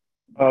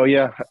 Oh,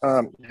 yeah.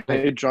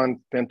 Hey,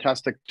 John,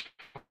 fantastic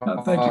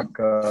talk. Thank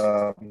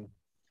you.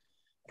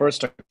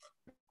 First,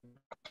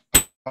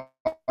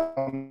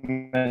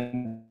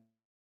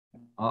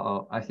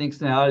 I think,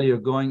 Snehal, you're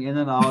going in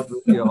and out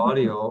with your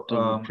audio.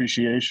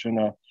 Appreciation,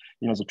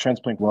 as a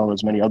transplant, well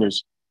as many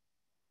others.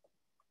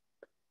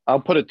 I'll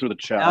put it through the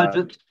chat.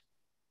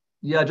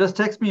 Just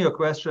text me your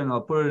question.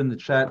 I'll put it in the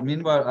chat.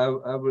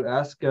 Meanwhile, I will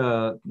ask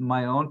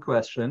my own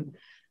question,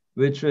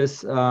 which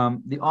is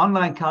the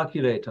online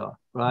calculator,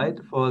 right,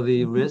 for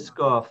the risk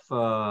of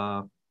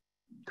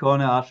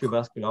coronary artery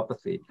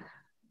vasculopathy.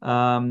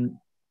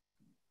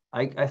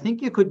 I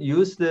think you could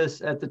use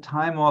this at the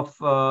time of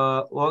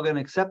organ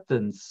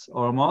acceptance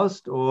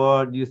almost,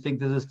 or do you think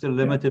this is still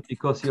limited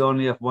because you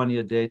only have 1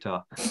 year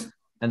data?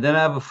 And then I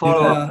have a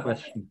follow-up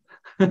question.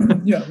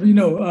 In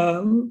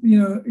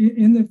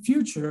the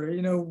future,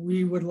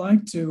 we would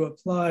like to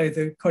apply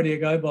the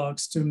cardiac eye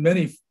box to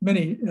many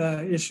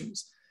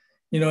issues,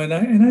 and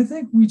I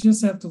think we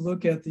just have to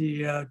look at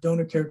the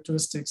donor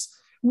characteristics.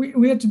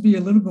 We have to be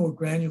a little more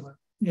granular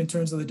in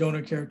terms of the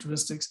donor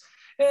characteristics.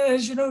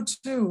 As you know,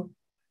 too,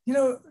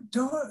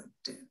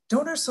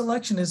 donor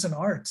selection is an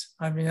art.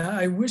 I mean,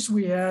 I wish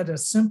we had a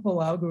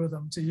simple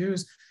algorithm to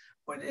use,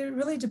 but it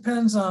really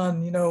depends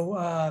on,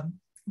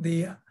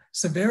 the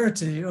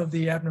severity of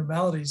the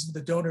abnormalities of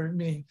the donor,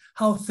 meaning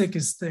how thick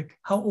is thick,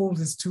 how old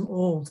is too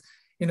old,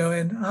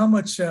 and how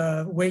much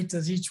weight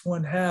does each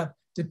one have,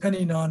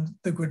 depending on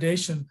the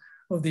gradation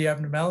of the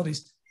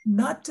abnormalities.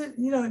 Not to,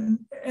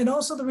 and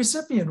also the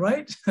recipient,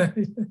 right?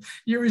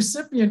 Your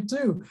recipient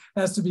too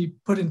has to be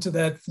put into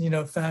that,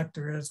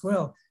 factor as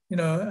well.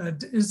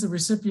 Is the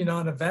recipient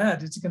on a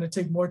VAD? It's going to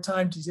take more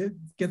time to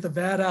get the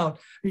VAD out.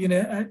 You're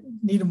going to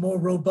need a more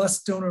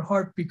robust donor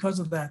heart because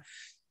of that.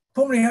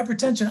 Pulmonary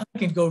hypertension, I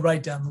can go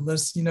right down the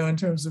list, in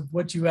terms of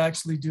what you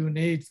actually do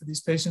need for these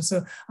patients.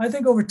 So I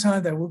think over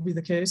time that will be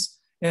the case.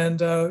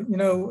 And,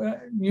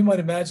 you might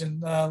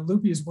imagine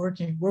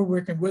we're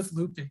working with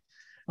Loopy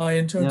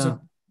in terms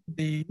of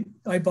the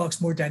iBox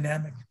more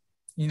dynamic,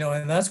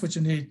 and that's what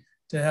you need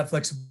to have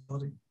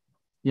flexibility.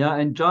 Yeah,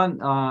 and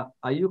John,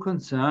 are you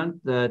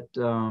concerned that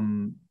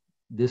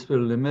this will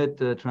limit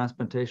the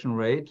transplantation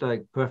rate?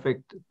 Like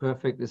perfect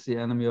is the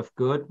enemy of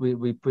good.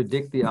 We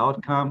predict the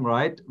outcome,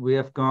 right? We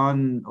have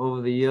gone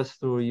over the years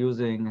through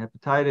using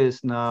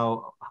hepatitis.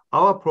 Now,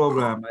 our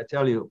program, I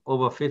tell you,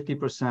 over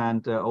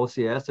 50%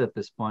 OCS at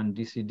this point,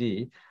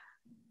 DCD,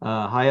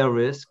 higher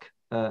risk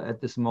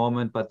at this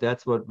moment, but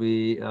that's what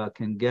we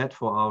can get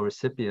for our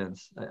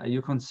recipients. Are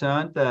you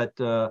concerned that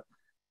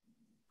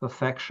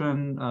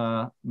perfection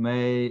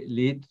may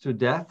lead to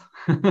death,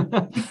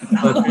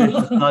 but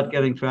patients not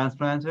getting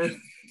transplanted?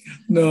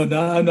 No,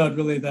 I'm not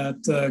really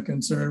that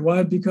concerned.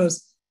 Why?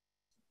 Because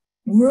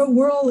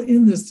we're all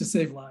in this to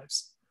save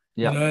lives.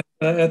 Yeah.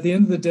 At the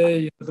end of the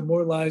day, the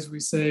more lives we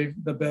save,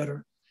 the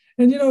better.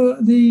 And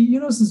the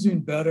UNOS is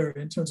doing better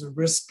in terms of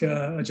risk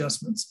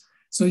adjustments.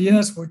 So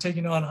yes, we're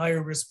taking on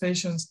higher risk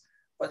patients,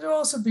 but they're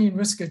also being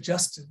risk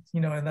adjusted,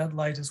 in that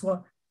light as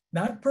well.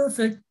 Not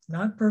perfect.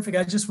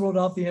 I just rolled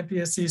off the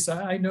MPSC, so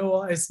I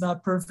know it's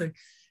not perfect,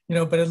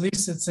 but at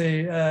least it's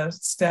a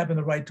step in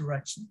the right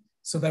direction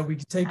so that we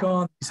can take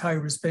on these higher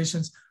risk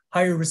patients,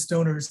 higher risk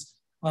donors,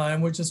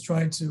 and we're just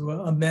trying to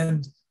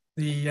amend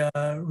the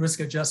risk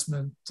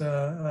adjustment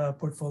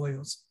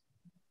portfolios.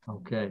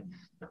 Okay.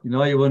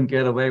 You wouldn't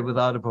get away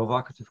without a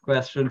provocative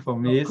question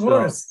from me. Of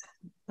course.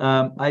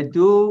 So I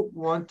do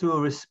want to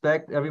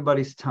respect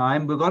everybody's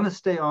time. We're going to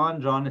stay on,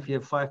 John, if you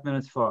have 5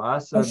 minutes for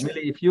us.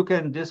 Millie, if you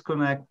can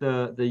disconnect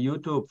the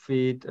YouTube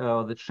feed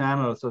or the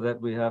channel so that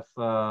we have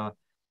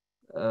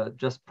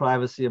just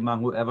privacy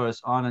among whoever is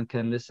on and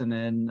can listen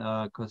in,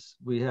 because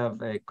we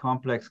have a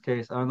complex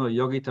case. I don't know,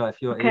 Yogita,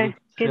 if you're able to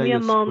share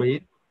your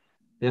screen.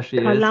 There she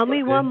is. Allow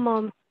me one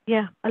moment.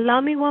 Yeah,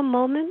 allow me one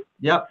moment.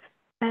 Yep.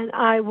 And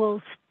I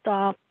will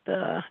stop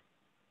the...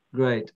 Great.